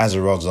as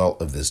a result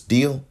of this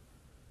deal.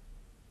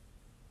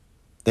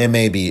 There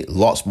may be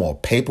lots more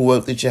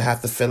paperwork that you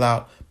have to fill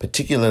out,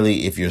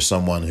 particularly if you're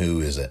someone who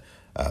is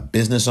a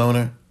business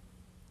owner.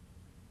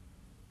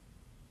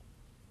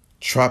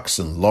 Trucks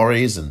and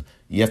lorries, and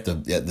you have to,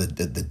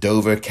 the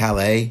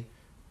Dover-Calais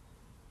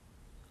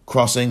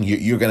crossing,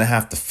 you're going to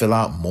have to fill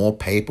out more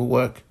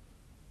paperwork.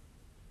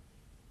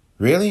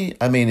 Really?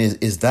 I mean,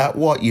 is that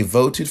what you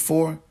voted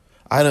for?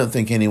 I don't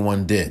think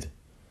anyone did.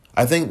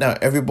 I think now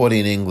everybody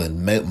in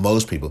England,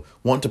 most people,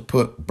 want to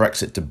put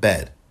Brexit to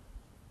bed.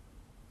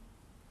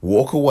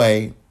 Walk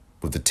away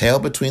with the tail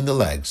between the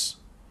legs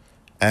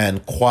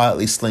and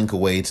quietly slink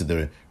away to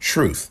the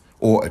truth,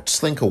 or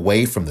slink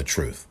away from the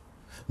truth,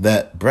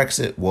 that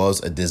Brexit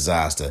was a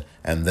disaster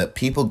and that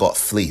people got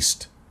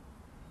fleeced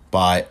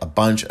by a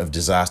bunch of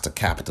disaster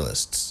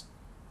capitalists.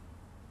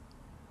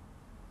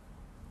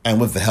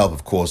 And with the help,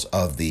 of course,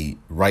 of the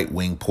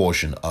right-wing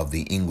portion of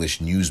the English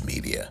news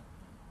media.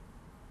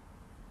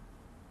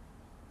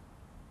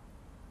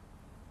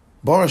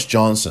 Boris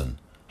Johnson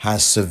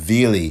has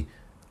severely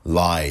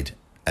lied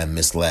and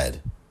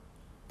misled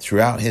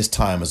throughout his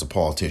time as a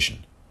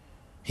politician.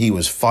 He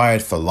was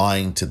fired for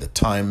lying to the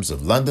Times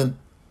of London.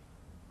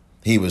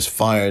 He was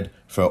fired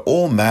for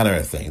all manner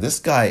of things. This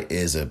guy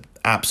is an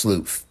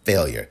absolute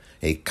failure,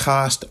 a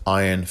cast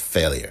iron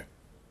failure.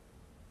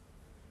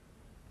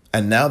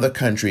 And now the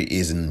country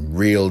is in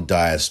real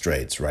dire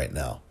straits right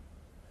now.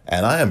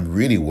 And I am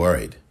really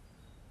worried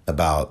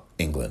about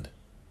England.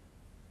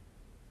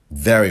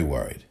 Very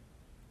worried.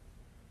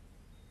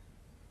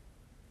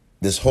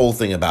 This whole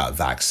thing about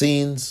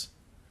vaccines,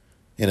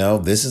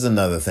 this is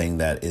another thing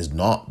that is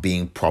not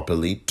being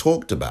properly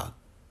talked about.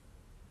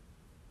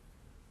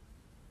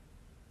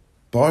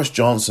 Boris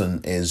Johnson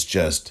is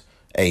just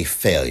a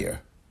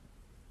failure.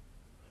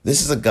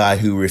 This is a guy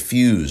who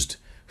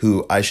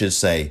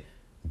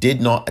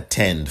did not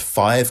attend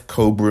 5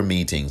 Cobra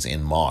meetings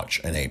in March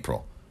and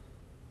April,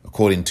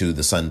 according to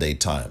the Sunday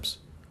Times.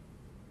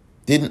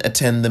 Didn't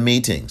attend the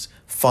meetings.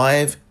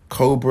 5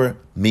 Cobra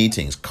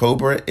meetings.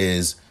 Cobra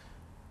is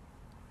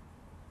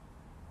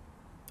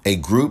a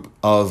group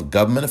of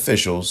government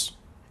officials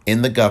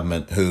in the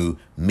government who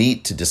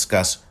meet to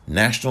discuss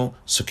national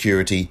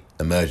security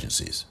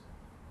emergencies.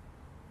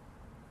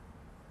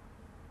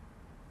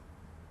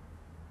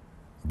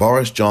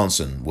 Boris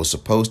Johnson was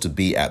supposed to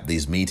be at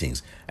these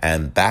meetings,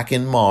 and back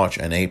in March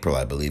and April,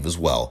 I believe as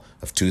well,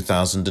 of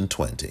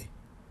 2020.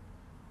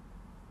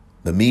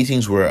 The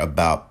meetings were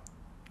about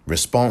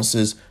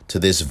responses to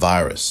this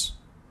virus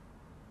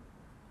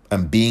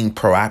and being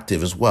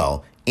proactive as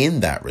well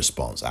in that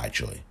response,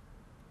 actually.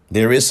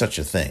 There is such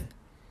a thing.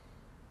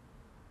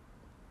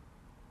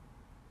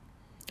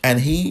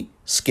 And he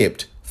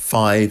skipped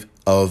 5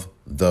 of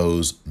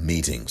those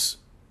meetings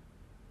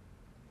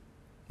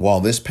while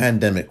this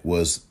pandemic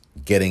was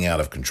getting out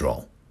of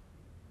control.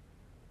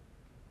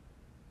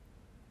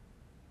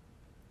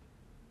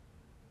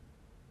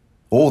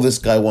 All this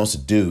guy wants to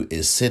do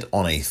is sit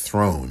on a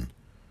throne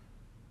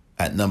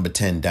at number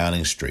 10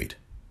 Downing Street.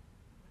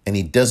 And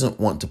he doesn't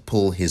want to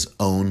pull his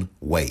own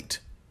weight.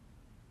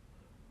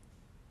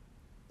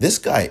 This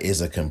guy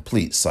is a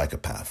complete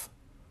psychopath.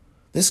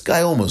 This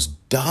guy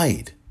almost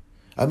died.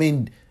 I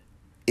mean,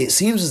 it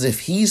seems as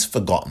if he's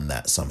forgotten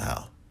that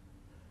somehow.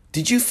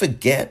 Did you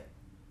forget,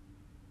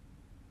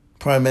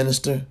 Prime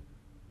Minister,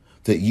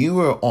 that you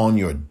were on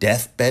your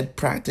deathbed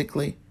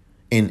practically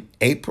in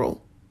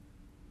April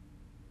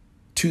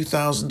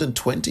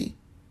 2020?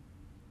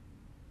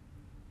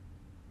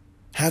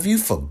 Have you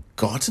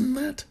forgotten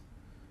that?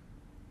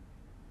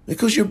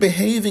 Because you're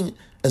behaving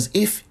as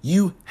if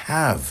you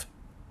have.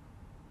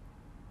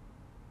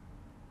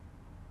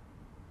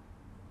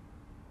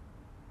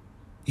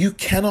 You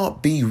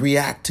cannot be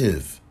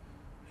reactive.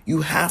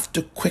 You have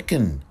to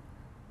quicken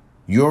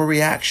your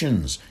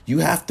reactions. You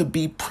have to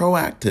be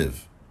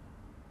proactive.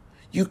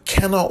 You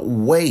cannot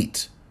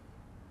wait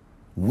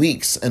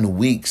weeks and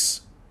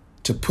weeks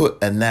to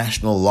put a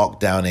national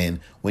lockdown in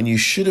when you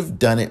should have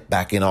done it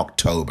back in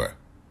October.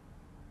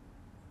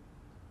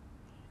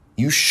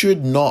 You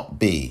should not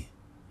be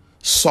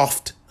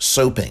soft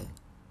soaping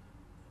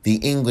the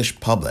English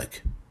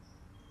public.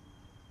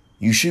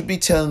 You should be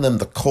telling them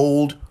the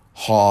cold,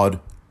 hard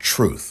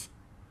truth.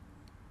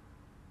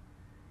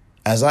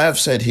 As I have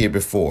said here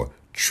before,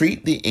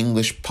 treat the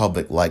English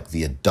public like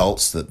the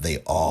adults that they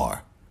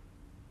are.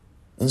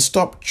 And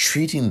stop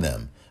treating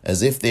them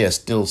as if they are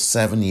still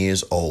 7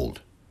 years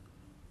old.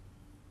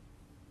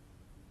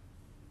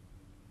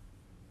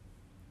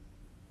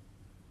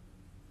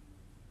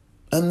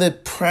 And the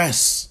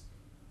press,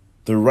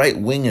 the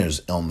right-wingers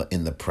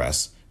in the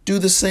press, do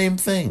the same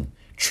thing.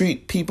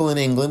 Treat people in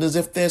England as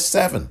if they're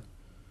 7,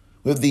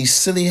 with these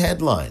silly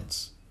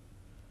headlines,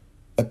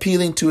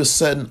 appealing to a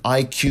certain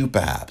IQ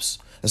perhaps,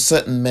 a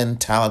certain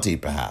mentality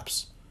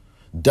perhaps,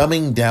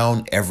 dumbing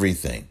down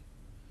everything,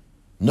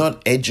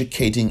 not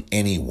educating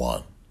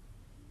anyone.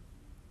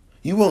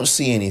 You won't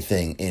see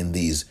anything in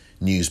these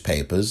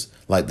newspapers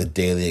like the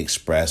Daily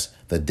Express,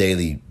 the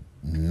Daily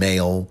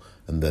Mail,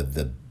 and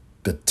the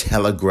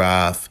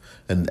Telegraph,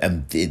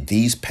 and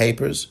these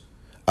papers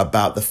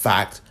about the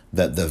fact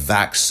that the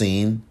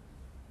vaccine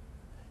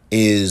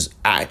is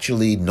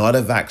actually not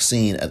a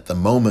vaccine at the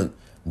moment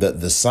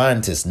that the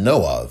scientists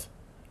know of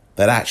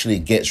that actually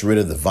gets rid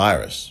of the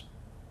virus.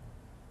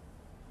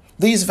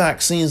 These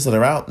vaccines that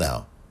are out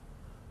now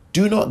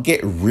do not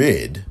get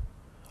rid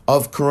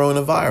of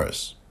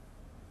coronavirus.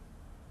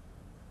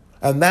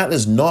 And that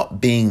is not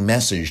being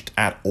messaged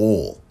at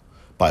all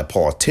by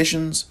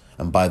politicians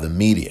and by the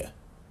media.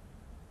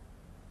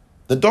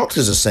 The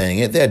doctors are saying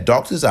it. There are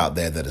doctors out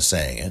there that are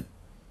saying it.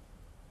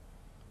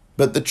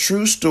 But the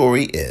true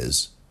story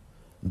is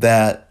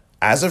that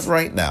as of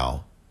right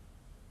now,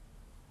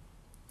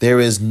 there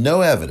is no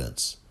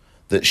evidence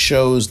that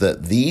shows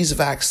that these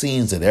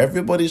vaccines that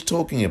everybody's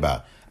talking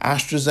about,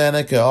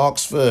 AstraZeneca,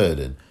 Oxford,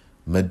 and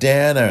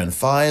Moderna, and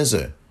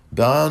Pfizer,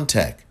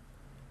 BioNTech,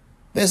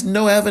 there's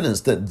no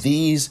evidence that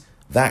these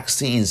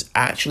vaccines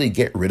actually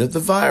get rid of the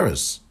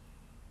virus.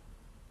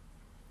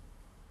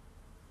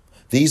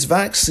 These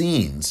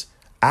vaccines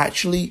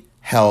actually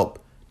help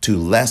to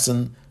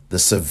lessen the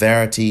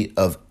severity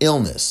of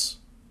illness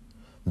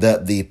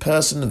that the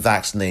person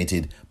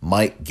vaccinated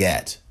might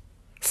get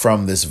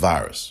from this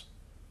virus.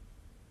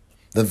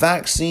 The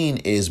vaccine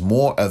is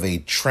more of a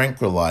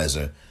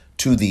tranquilizer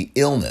to the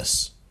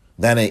illness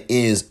than it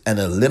is an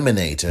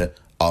eliminator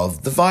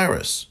of the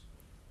virus.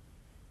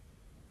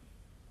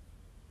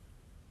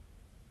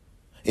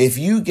 If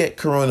you get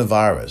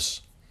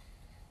coronavirus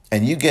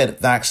and you get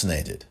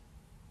vaccinated,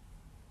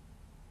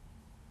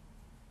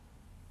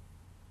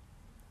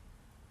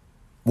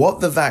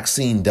 what the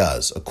vaccine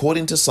does,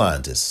 according to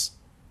scientists,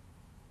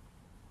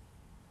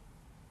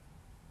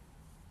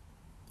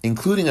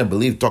 including, I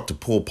believe, Dr.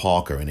 Paul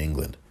Parker in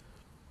England,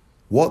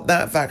 what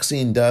that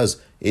vaccine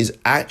does is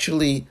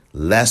actually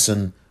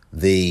lessen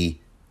the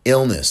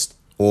illness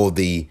or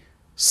the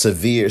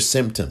severe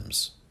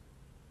symptoms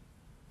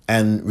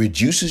and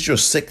reduces your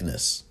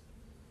sickness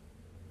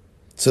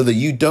so that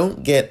you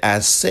don't get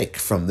as sick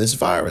from this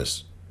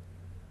virus.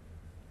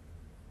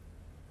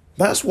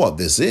 That's what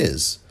this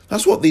is.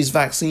 That's what these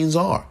vaccines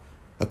are,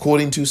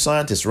 according to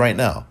scientists right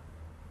now.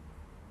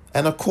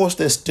 And of course,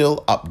 they're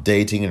still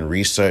updating and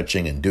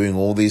researching and doing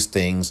all these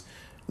things.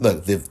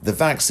 Look, the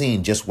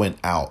vaccine just went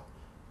out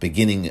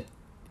beginning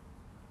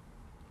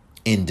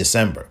in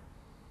December.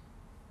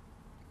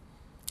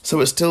 So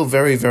it's still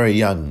very, very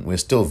young. We're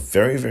still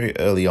very, very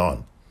early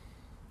on.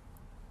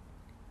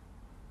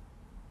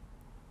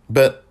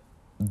 But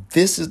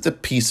this is the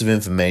piece of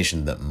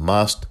information that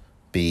must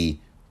be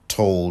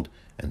told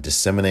and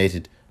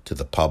disseminated to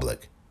the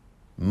public.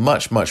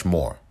 Much, much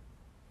more.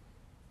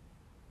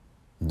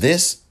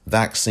 This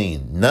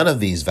vaccine, none of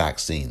these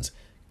vaccines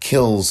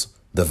kills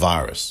the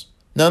virus.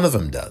 None of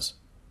them does.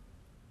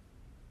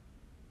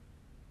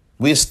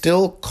 We're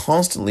still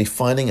constantly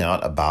finding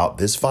out about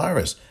this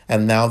virus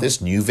and now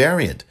this new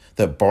variant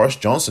that Boris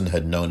Johnson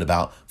had known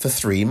about for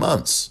 3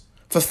 months.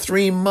 For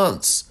 3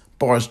 months,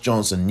 Boris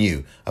Johnson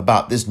knew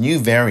about this new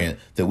variant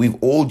that we've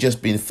all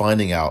just been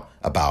finding out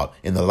about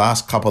in the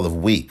last couple of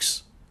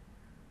weeks?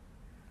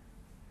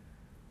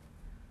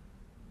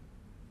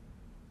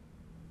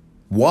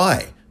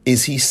 Why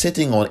is he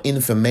sitting on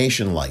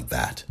information like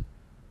that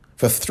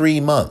for 3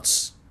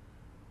 months?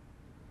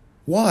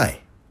 Why?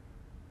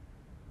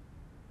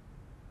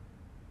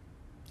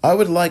 I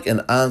would like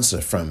an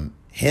answer from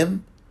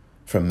him,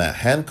 from Matt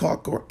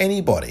Hancock, or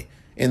anybody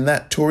in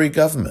that Tory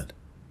government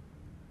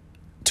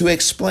to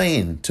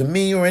explain to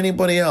me or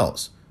anybody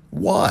else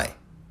why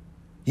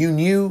you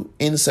knew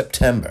in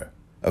September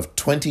of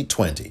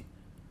 2020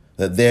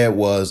 that there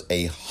was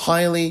a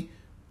highly,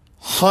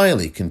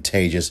 highly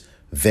contagious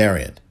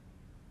variant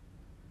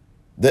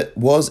that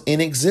was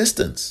in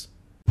existence.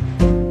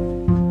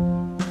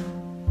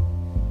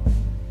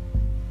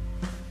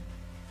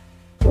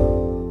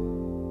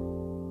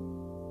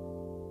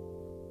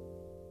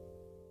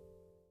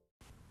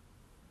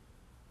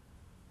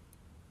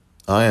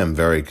 I am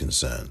very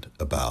concerned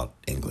about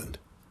England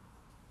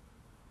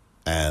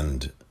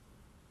and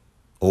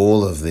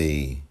all of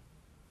the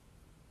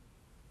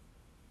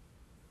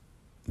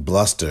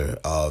bluster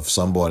of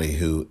somebody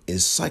who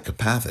is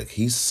psychopathic.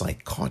 He's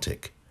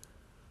psychotic.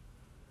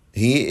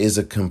 He is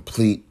a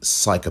complete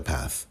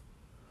psychopath,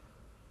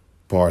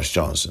 Boris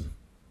Johnson.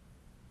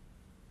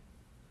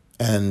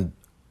 And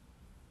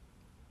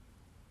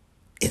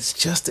it's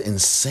just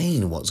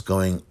insane what's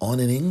going on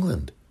in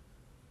England.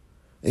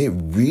 It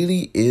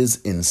really is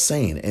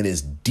insane and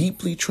is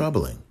deeply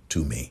troubling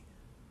to me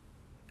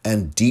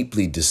and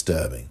deeply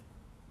disturbing.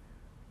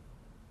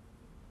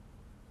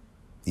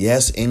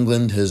 Yes,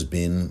 England has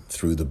been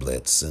through the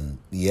Blitz, and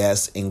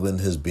yes, England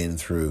has been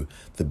through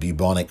the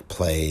bubonic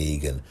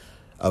plague, and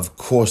of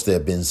course there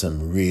have been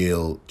some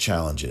real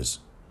challenges.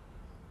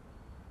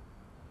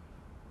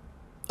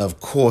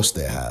 Of course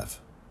there have.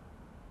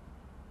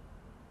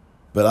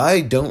 But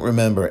I don't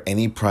remember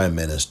any prime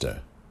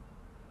minister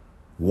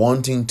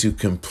wanting to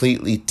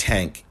completely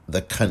tank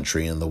the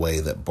country in the way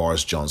that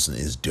Boris Johnson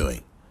is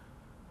doing.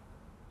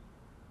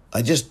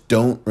 I just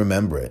don't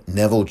remember it.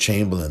 Neville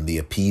Chamberlain, the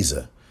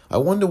appeaser. I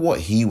wonder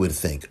what he would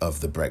think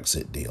of the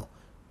Brexit deal.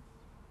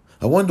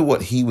 I wonder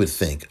what he would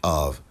think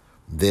of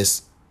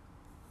this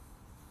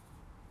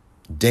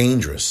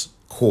dangerous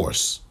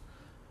course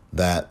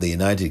that the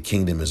United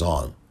Kingdom is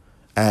on,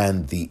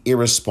 and the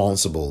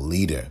irresponsible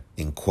leader,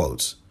 in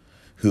quotes,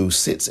 who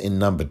sits in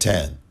number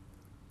 10,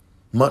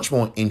 much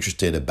more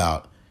interested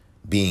about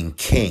being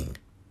king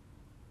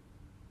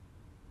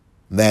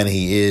than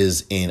he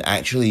is in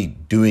actually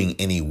doing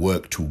any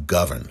work to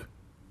govern.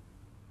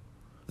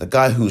 The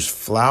guy who's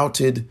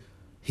flouted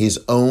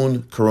his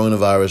own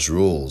coronavirus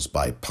rules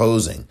by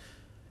posing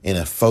in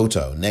a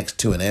photo next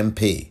to an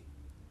MP.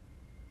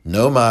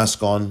 No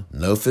mask on,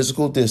 no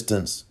physical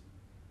distance.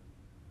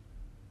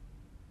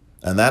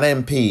 And that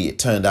MP, it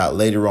turned out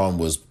later on,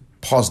 was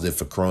positive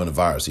for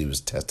coronavirus. He was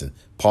tested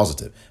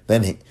positive.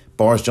 Then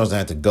Boris Johnson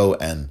had to go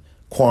and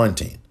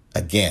quarantine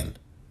again.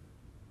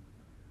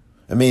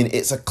 I mean,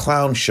 it's a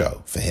clown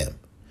show for him.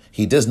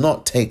 He does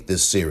not take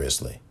this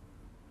seriously.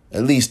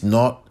 At least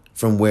not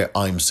from where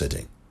I'm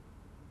sitting.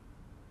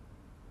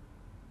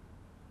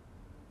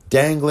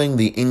 Dangling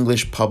the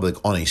English public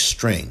on a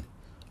string,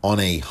 on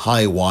a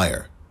high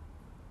wire,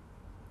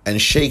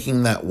 and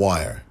shaking that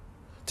wire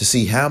to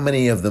see how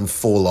many of them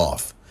fall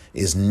off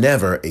is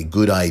never a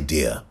good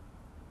idea.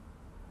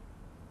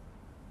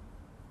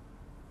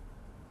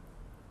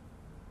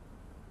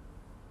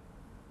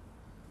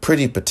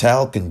 Priti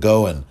Patel can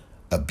go and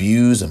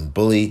abuse and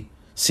bully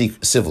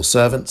civil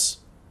servants,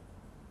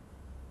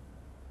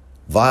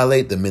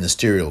 violate the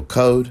ministerial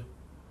code,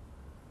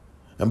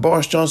 and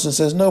Boris Johnson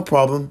says, no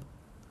problem,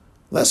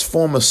 let's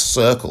form a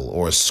circle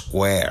or a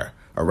square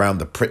around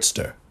the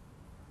Pritzker,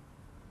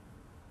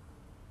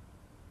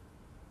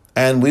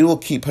 and we will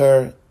keep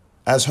her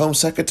as Home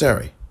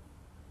Secretary.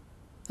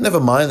 Never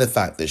mind the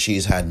fact that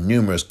she's had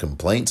numerous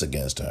complaints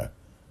against her.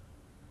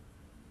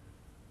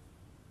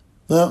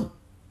 No.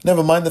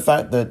 Never mind the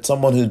fact that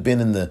someone who'd been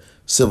in the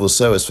civil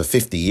service for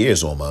 50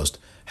 years almost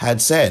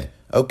had said,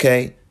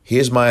 okay,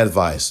 here's my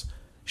advice.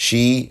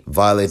 She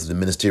violated the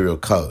ministerial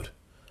code.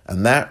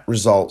 And that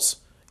results,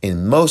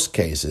 in most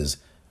cases,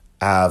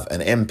 of an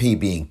MP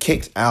being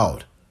kicked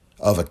out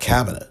of a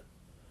cabinet.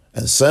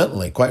 And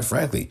certainly, quite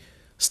frankly,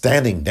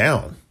 standing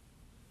down,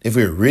 if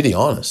we're really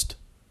honest,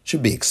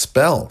 should be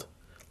expelled,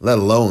 let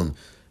alone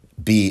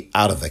be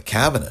out of the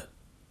cabinet.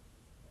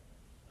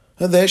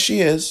 And there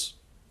she is.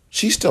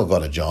 She's still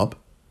got a job.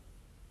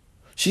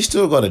 She's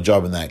still got a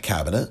job in that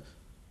cabinet.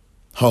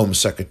 Home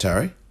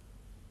Secretary.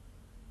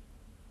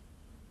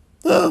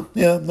 Oh,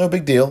 yeah, no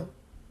big deal.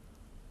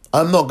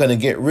 I'm not going to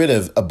get rid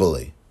of a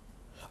bully.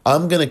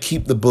 I'm going to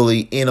keep the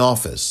bully in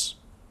office.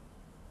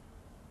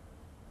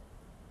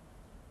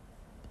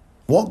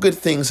 What good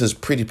things has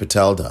Priti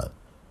Patel done?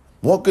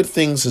 What good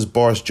things has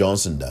Boris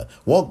Johnson done?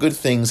 What good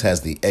things has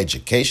the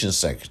Education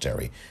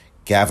Secretary,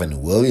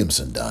 Gavin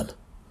Williamson, done?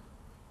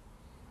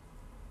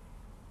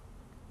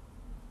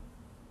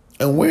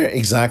 And where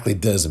exactly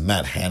does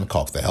Matt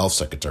Hancock, the Health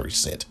Secretary,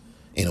 sit?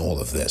 in all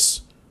of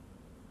this.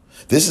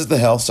 This is the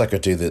health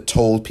secretary that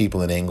told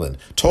people in England,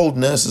 told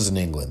nurses in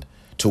England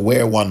to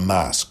wear one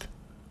mask.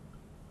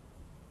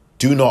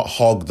 Do not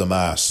hog the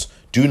mask.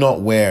 Do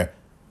not wear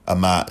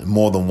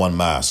more than one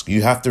mask.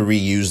 You have to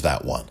reuse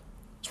that one.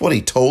 That's what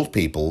he told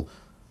people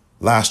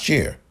last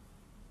year.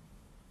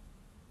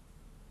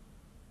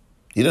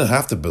 You don't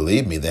have to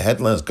believe me. The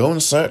headlines, go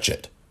and search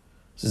it.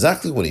 It's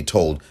exactly what he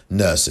told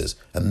nurses.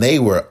 And they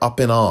were up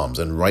in arms,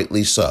 and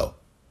rightly so,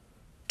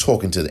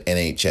 talking to the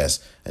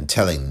NHS and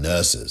telling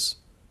nurses,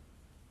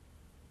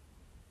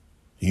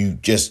 you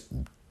just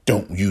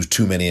don't use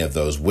too many of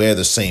those. Wear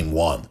the same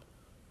one.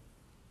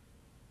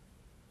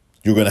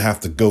 You're going to have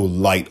to go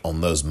light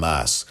on those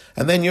masks.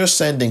 And then you're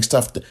sending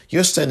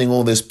you're sending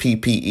all this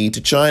PPE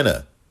to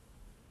China.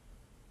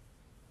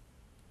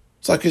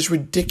 It's like, it's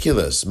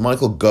ridiculous.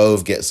 Michael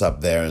Gove gets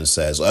up there and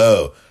says,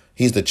 oh,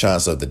 he's the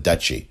Chancellor of the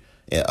Duchy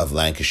of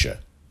Lancashire.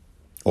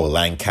 Or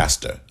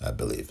Lancaster, I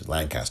believe.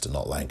 Lancaster,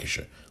 not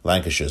Lancashire.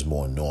 Lancashire is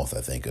more north,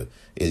 I think.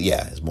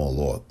 It's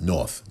more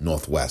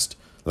northwest.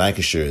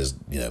 Lancashire is,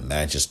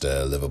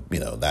 Manchester,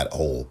 Liverpool, that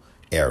whole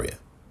area.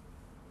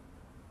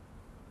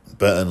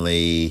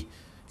 Burnley,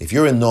 if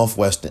you're in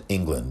northwestern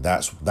England,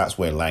 that's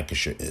where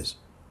Lancashire is.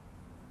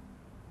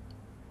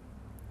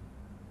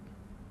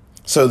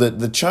 So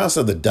the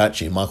Chancellor of the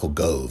Duchy, Michael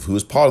Gove, who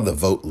was part of the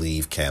Vote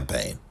Leave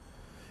campaign,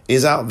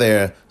 is out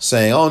there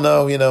saying, oh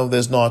no,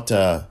 there's not,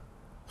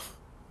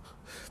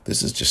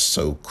 this is just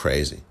so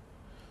crazy.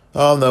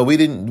 Oh no, we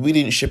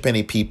didn't ship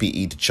any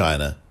PPE to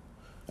China.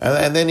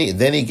 And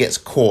then he gets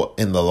caught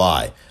in the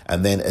lie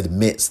and then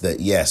admits that,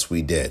 yes,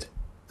 we did.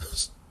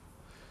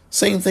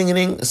 Same thing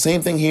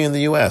here in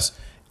the US.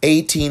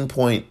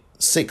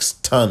 18.6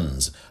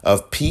 tons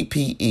of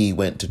PPE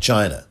went to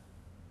China.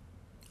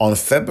 On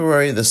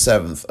February the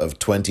 7th of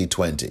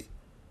 2020,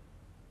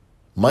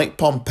 Mike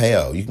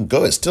Pompeo, you can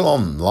go, it's still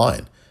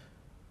online,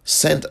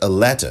 sent a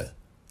letter,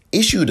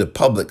 issued a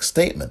public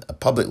statement, a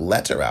public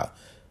letter out,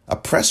 a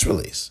press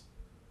release,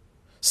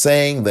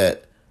 saying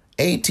that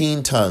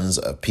 18 tons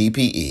of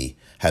PPE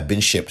had been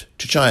shipped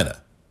to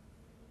China.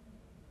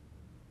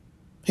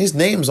 His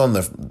name's on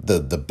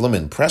the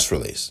blooming press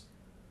release.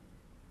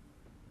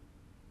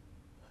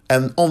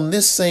 And on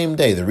this same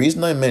day, the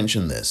reason I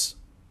mention this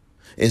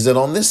is that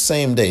on this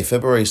same day,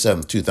 February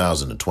 7th,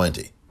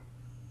 2020,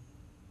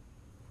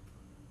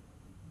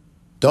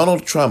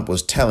 Donald Trump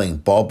was telling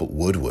Bob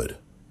Woodward,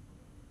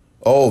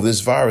 oh,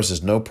 this virus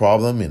is no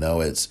problem,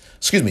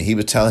 he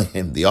was telling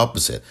him the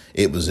opposite.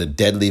 It was a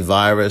deadly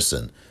virus,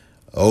 and,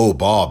 oh,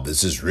 Bob,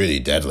 this is really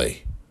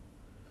deadly.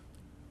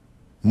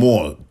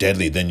 More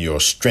deadly than your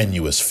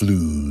strenuous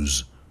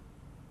flus.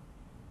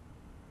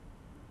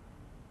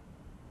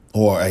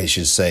 Or I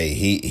should say,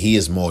 he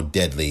is more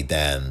deadly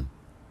than,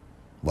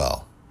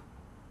 well,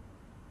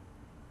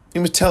 he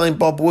was telling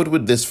Bob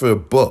Woodward this for a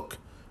book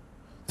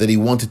that he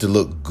wanted to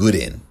look good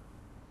in.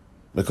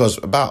 Because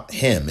about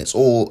him, it's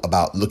all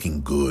about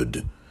looking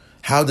good.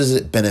 How does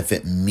it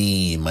benefit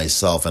me,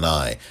 myself, and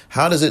I?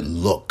 How does it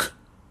look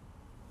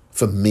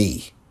for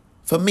me?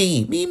 For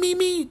me.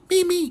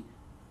 Me.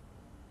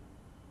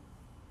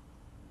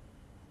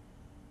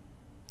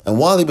 And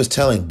while he was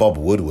telling Bob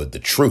Woodward the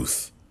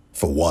truth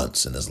for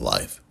once in his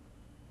life,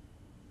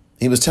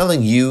 he was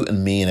telling you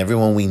and me and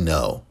everyone we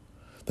know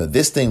that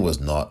this thing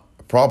was not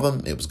a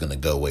problem. It was going to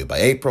go away by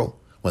April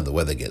when the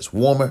weather gets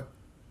warmer.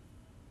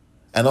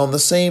 And on the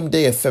same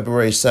day of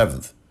February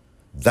 7th,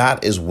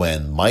 that is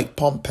when Mike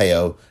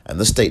Pompeo and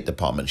the State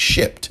Department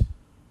shipped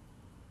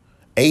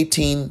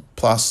 18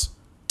 plus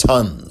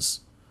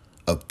tons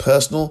of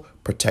personal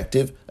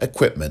protective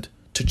equipment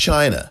to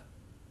China.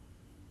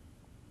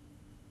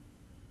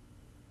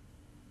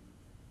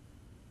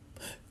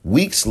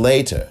 Weeks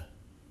later,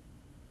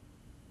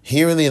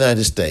 here in the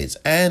United States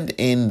and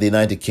in the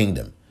United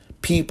Kingdom,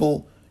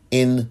 people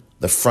in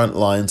the front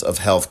lines of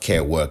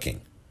healthcare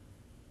working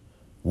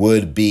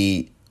would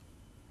be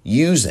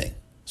using,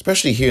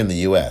 especially here in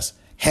the US,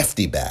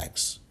 hefty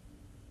bags,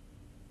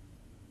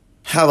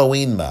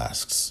 Halloween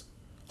masks,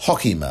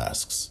 hockey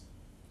masks,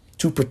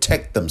 to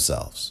protect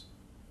themselves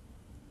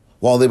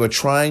while they were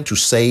trying to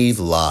save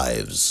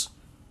lives.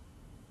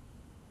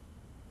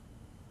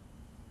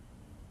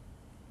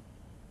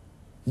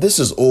 This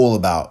is all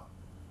about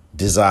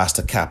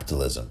disaster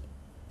capitalism,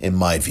 in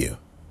my view.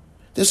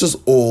 This is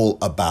all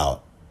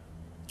about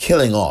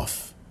killing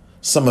off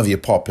some of your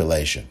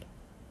population.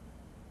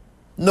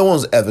 No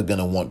one's ever going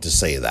to want to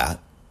say that.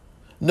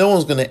 No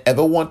one's going to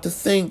ever want to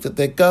think that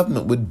their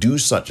government would do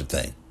such a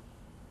thing.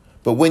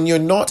 But when you're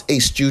not a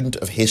student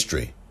of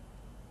history,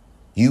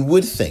 you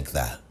would think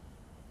that.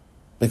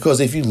 Because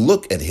if you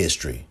look at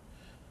history,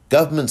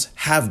 governments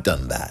have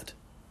done that.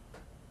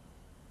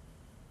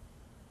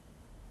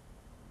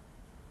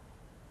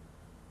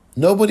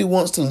 Nobody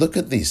wants to look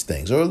at these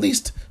things, or at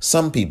least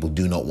some people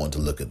do not want to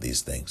look at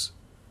these things.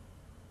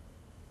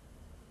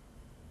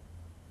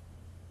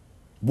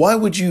 Why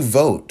would you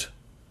vote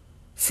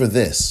for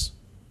this?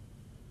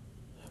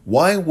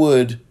 Why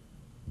would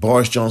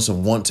Boris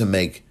Johnson want to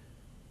make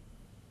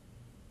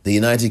the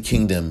United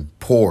Kingdom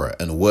poorer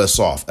and worse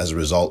off as a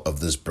result of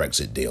this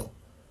Brexit deal.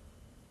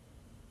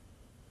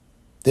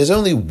 There's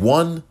only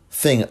one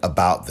thing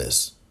about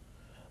this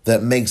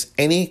that makes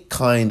any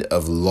kind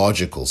of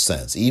logical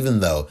sense, even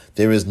though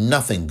there is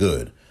nothing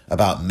good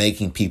about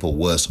making people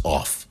worse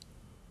off.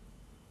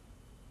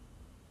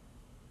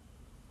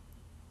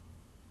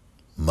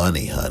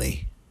 Money,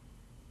 honey.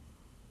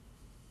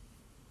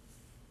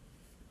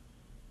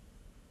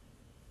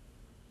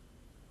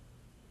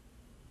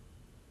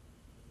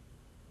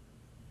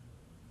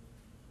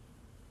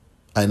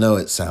 I know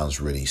it sounds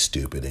really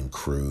stupid and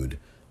crude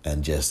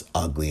and just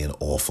ugly and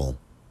awful.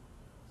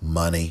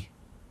 Money,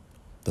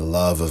 the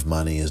love of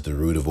money is the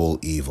root of all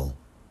evil.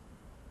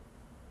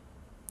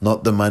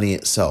 Not the money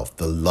itself,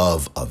 the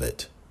love of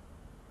it.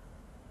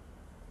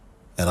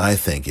 And I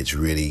think it's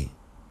really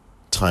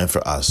time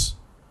for us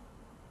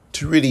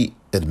to really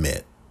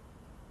admit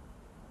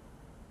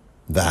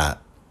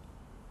that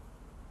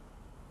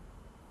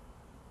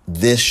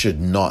this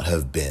should not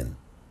have been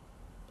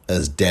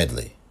as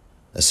deadly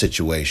a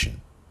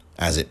situation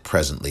as it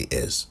presently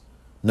is,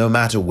 no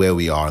matter where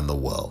we are in the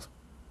world.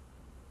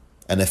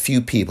 And a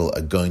few people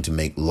are going to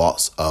make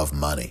lots of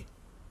money.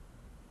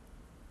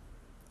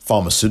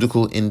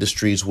 Pharmaceutical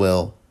industries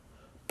will,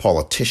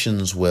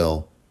 politicians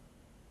will,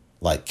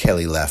 like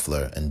Kelly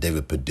Loeffler and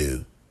David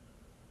Perdue,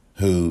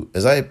 who,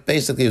 as I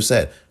basically have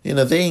said,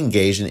 they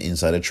engaged in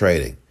insider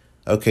trading.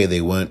 Okay, they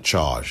weren't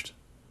charged.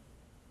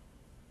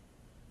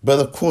 But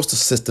of course the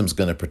system's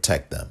going to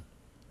protect them.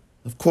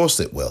 Of course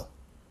it will.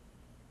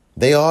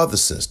 They are the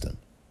system.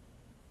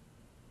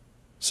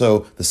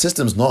 So the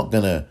system's not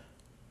going to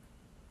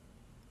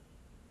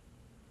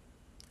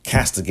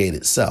castigate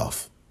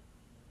itself.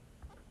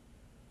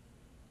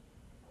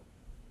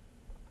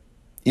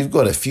 You've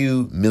got a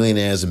few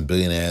millionaires and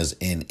billionaires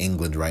in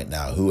England right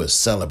now who are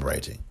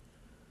celebrating.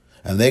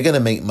 And they're going to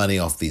make money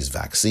off these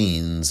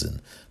vaccines,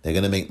 and they're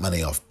going to make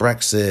money off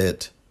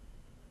Brexit.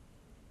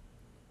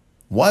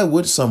 Why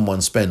would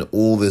someone spend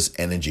all this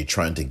energy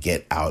trying to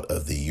get out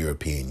of the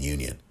European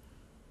Union?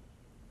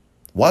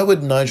 Why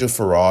would Nigel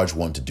Farage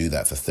want to do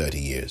that for 30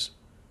 years?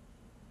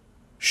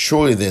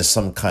 Surely there's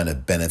some kind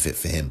of benefit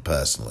for him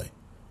personally,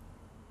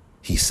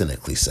 he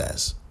cynically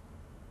says.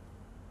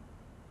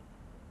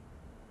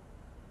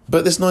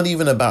 But it's not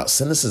even about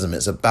cynicism.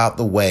 It's about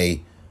the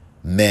way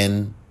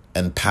men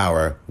and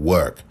power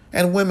work,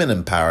 and women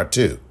in power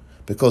too,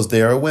 because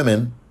there are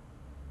women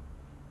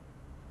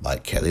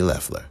like Kelly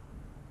Loeffler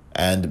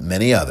and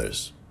many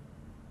others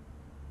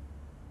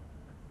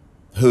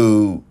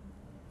who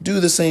do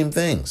the same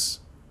things.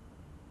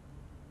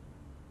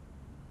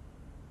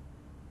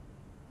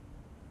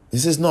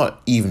 This is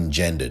not even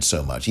gendered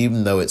so much,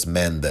 even though it's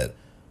men that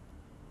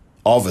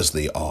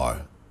obviously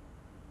are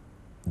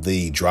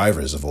the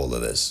drivers of all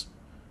of this.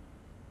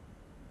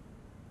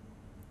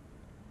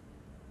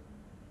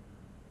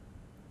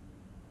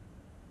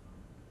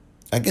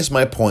 I guess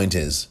my point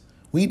is,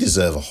 we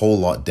deserve a whole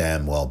lot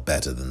damn well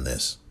better than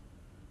this.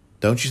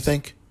 Don't you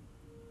think?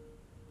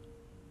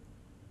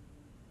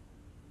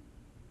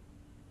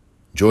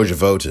 Georgia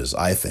voters,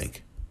 I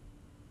think,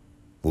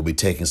 will be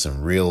taking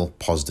some real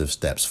positive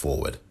steps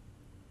forward.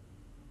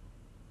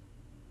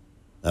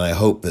 And I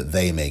hope that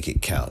they make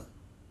it count.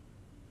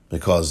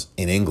 Because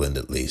in England,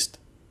 at least,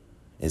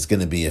 it's going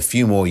to be a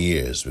few more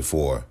years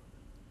before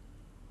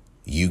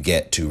you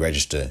get to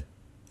register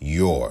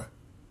your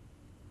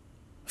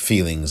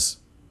feelings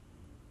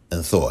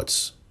and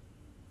thoughts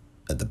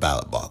at the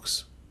ballot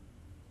box.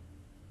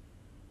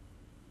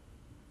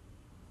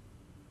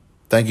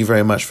 Thank you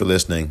very much for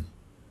listening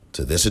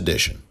to this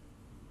edition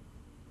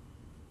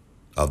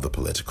of The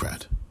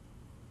Politicrat.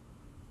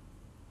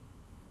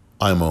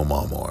 I'm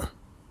Omar Moore.